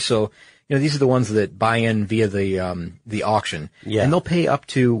stars. So, these are the ones that buy in via the auction. Yeah. And they'll pay up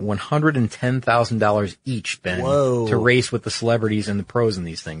to $110,000 each, Ben, Whoa. to race with the celebrities and the pros in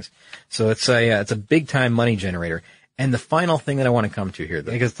these things. So it's a big time money generator. And the final thing that I want to come to here,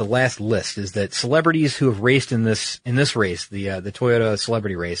 I guess the last list, is that celebrities who have raced in this race, the Toyota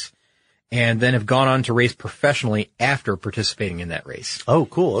Celebrity Race, and then have gone on to race professionally after participating in that race. Oh,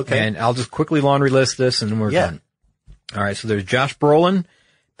 cool. Okay. And I'll just quickly laundry list this and then we're done. All right. So there's Josh Brolin,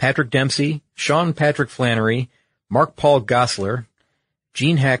 Patrick Dempsey, Sean Patrick Flannery, Mark Paul Gosselaar,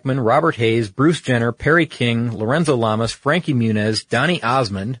 Gene Hackman, Robert Hayes, Bruce Jenner, Perry King, Lorenzo Lamas, Frankie Muniz, Donny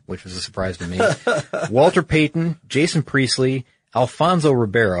Osmond, which was a surprise to me, Walter Payton, Jason Priestley, Alfonso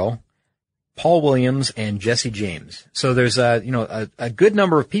Ribeiro, Paul Williams, and Jesse James. So there's a good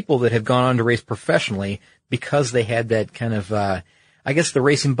number of people that have gone on to race professionally because they had that kind of, I guess the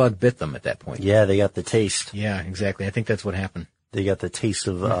racing bug bit them at that point. Yeah, they got the taste. Yeah, exactly. I think that's what happened. They got the taste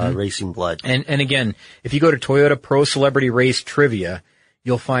of racing blood. And again, if you go to Toyota Pro Celebrity Race Trivia,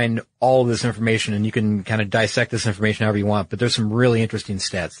 you'll find all of this information and you can kind of dissect this information however you want, but there's some really interesting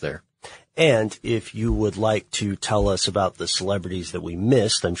stats there. And if you would like to tell us about the celebrities that we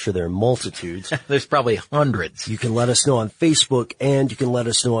missed, I'm sure there are multitudes. There's probably hundreds. You can let us know on Facebook and you can let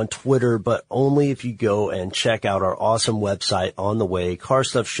us know on Twitter, but only if you go and check out our awesome website on the way,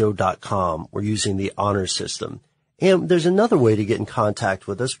 carstuffshow.com. We're using the honor system. And there's another way to get in contact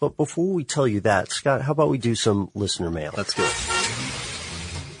with us, but before we tell you that, Scott, how about we do some listener mail? Let's do it.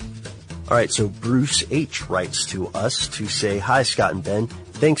 All right, so Bruce H. writes to us to say, "Hi, Scott and Ben.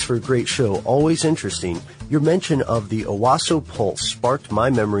 Thanks for a great show. Always interesting. Your mention of the Owasso Pulse sparked my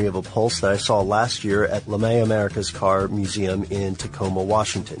memory of a pulse that I saw last year at LeMay America's Car Museum in Tacoma,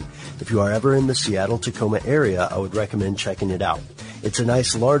 Washington. If you are ever in the Seattle-Tacoma area, I would recommend checking it out. It's a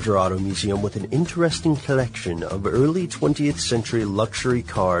nice larger auto museum with an interesting collection of early 20th century luxury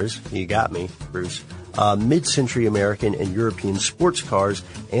cars." You got me, Bruce. Mid-century American and European sports cars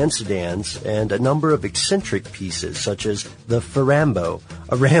and sedans, and a number of eccentric pieces such as the Ferrambo,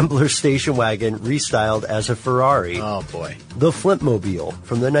 a Rambler station wagon restyled as a Ferrari. Oh boy. The Flintmobile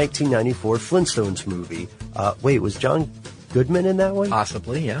from the 1994 Flintstones movie. Wait, was John Goodman in that one?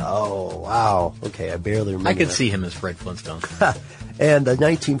 Possibly, yeah. Oh, wow. Okay, I barely remember. I could that. see him as Fred Flintstone. And the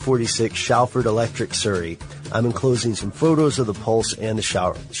 1946 Shalford Electric Surrey. I'm enclosing some photos of the Pulse and the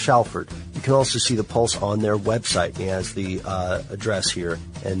Shalford. You can also see the Pulse on their website. It has the address here,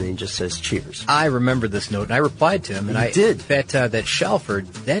 and then it just says cheers. I remember this note, and I replied to him. And You did? That Shalford,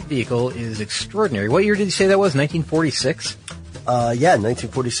 that vehicle is extraordinary. What year did you say that was, 1946? Yeah,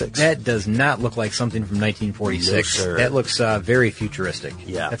 1946. That does not look like something from 1946. No, sir. That looks very futuristic.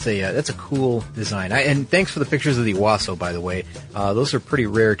 Yeah. That's a cool design. And thanks for the pictures of the Owasso, by the way. Those are pretty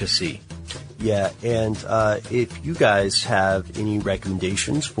rare to see. Yeah, and if you guys have any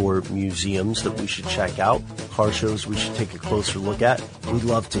recommendations for museums that we should check out, car shows we should take a closer look at, we'd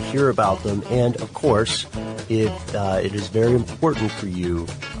love to hear about them. And, of course, if it is very important for you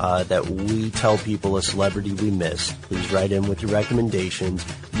that we tell people a celebrity we missed, please write in with your recommendations.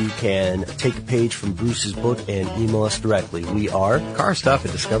 You can take a page from Bruce's book and email us directly. We are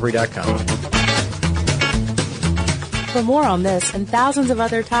carstuff@discovery.com. For more on this and thousands of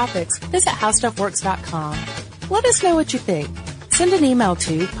other topics, visit howstuffworks.com. Let us know what you think. Send an email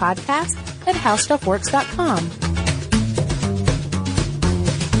to podcast@howstuffworks.com.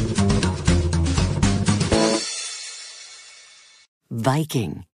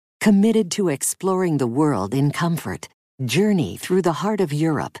 Viking, committed to exploring the world in comfort. Journey through the heart of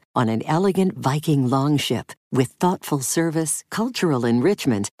Europe on an elegant Viking longship with thoughtful service, cultural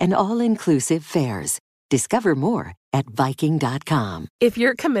enrichment, and all-inclusive fares. Discover more at Viking.com. If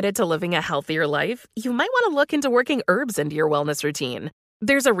you're committed to living a healthier life, you might want to look into working herbs into your wellness routine.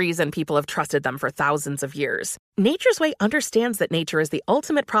 There's a reason people have trusted them for thousands of years. Nature's Way understands that nature is the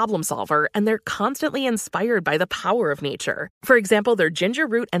ultimate problem solver, and they're constantly inspired by the power of nature. For example, their ginger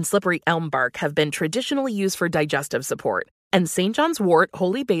root and slippery elm bark have been traditionally used for digestive support, and St. John's wort,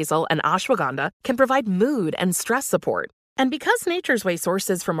 holy basil, and ashwagandha can provide mood and stress support. And because Nature's Way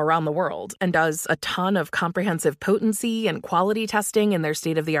sources from around the world and does a ton of comprehensive potency and quality testing in their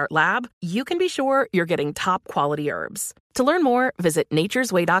state-of-the-art lab, you can be sure you're getting top-quality herbs. To learn more, visit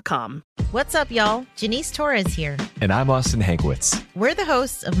naturesway.com. What's up, y'all? Janice Torres here. And I'm Austin Hankwitz. We're the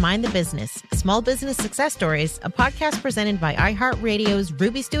hosts of Mind the Business, Small Business Success Stories, a podcast presented by iHeartRadio's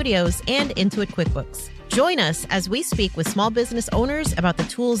Ruby Studios and Intuit QuickBooks. Join us as we speak with small business owners about the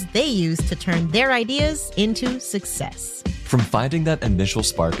tools they use to turn their ideas into success. From finding that initial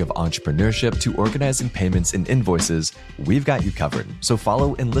spark of entrepreneurship to organizing payments and invoices, we've got you covered. So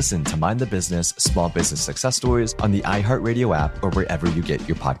follow and listen to Mind the Business Small Business Success Stories on the iHeartRadio app or wherever you get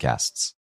your podcasts.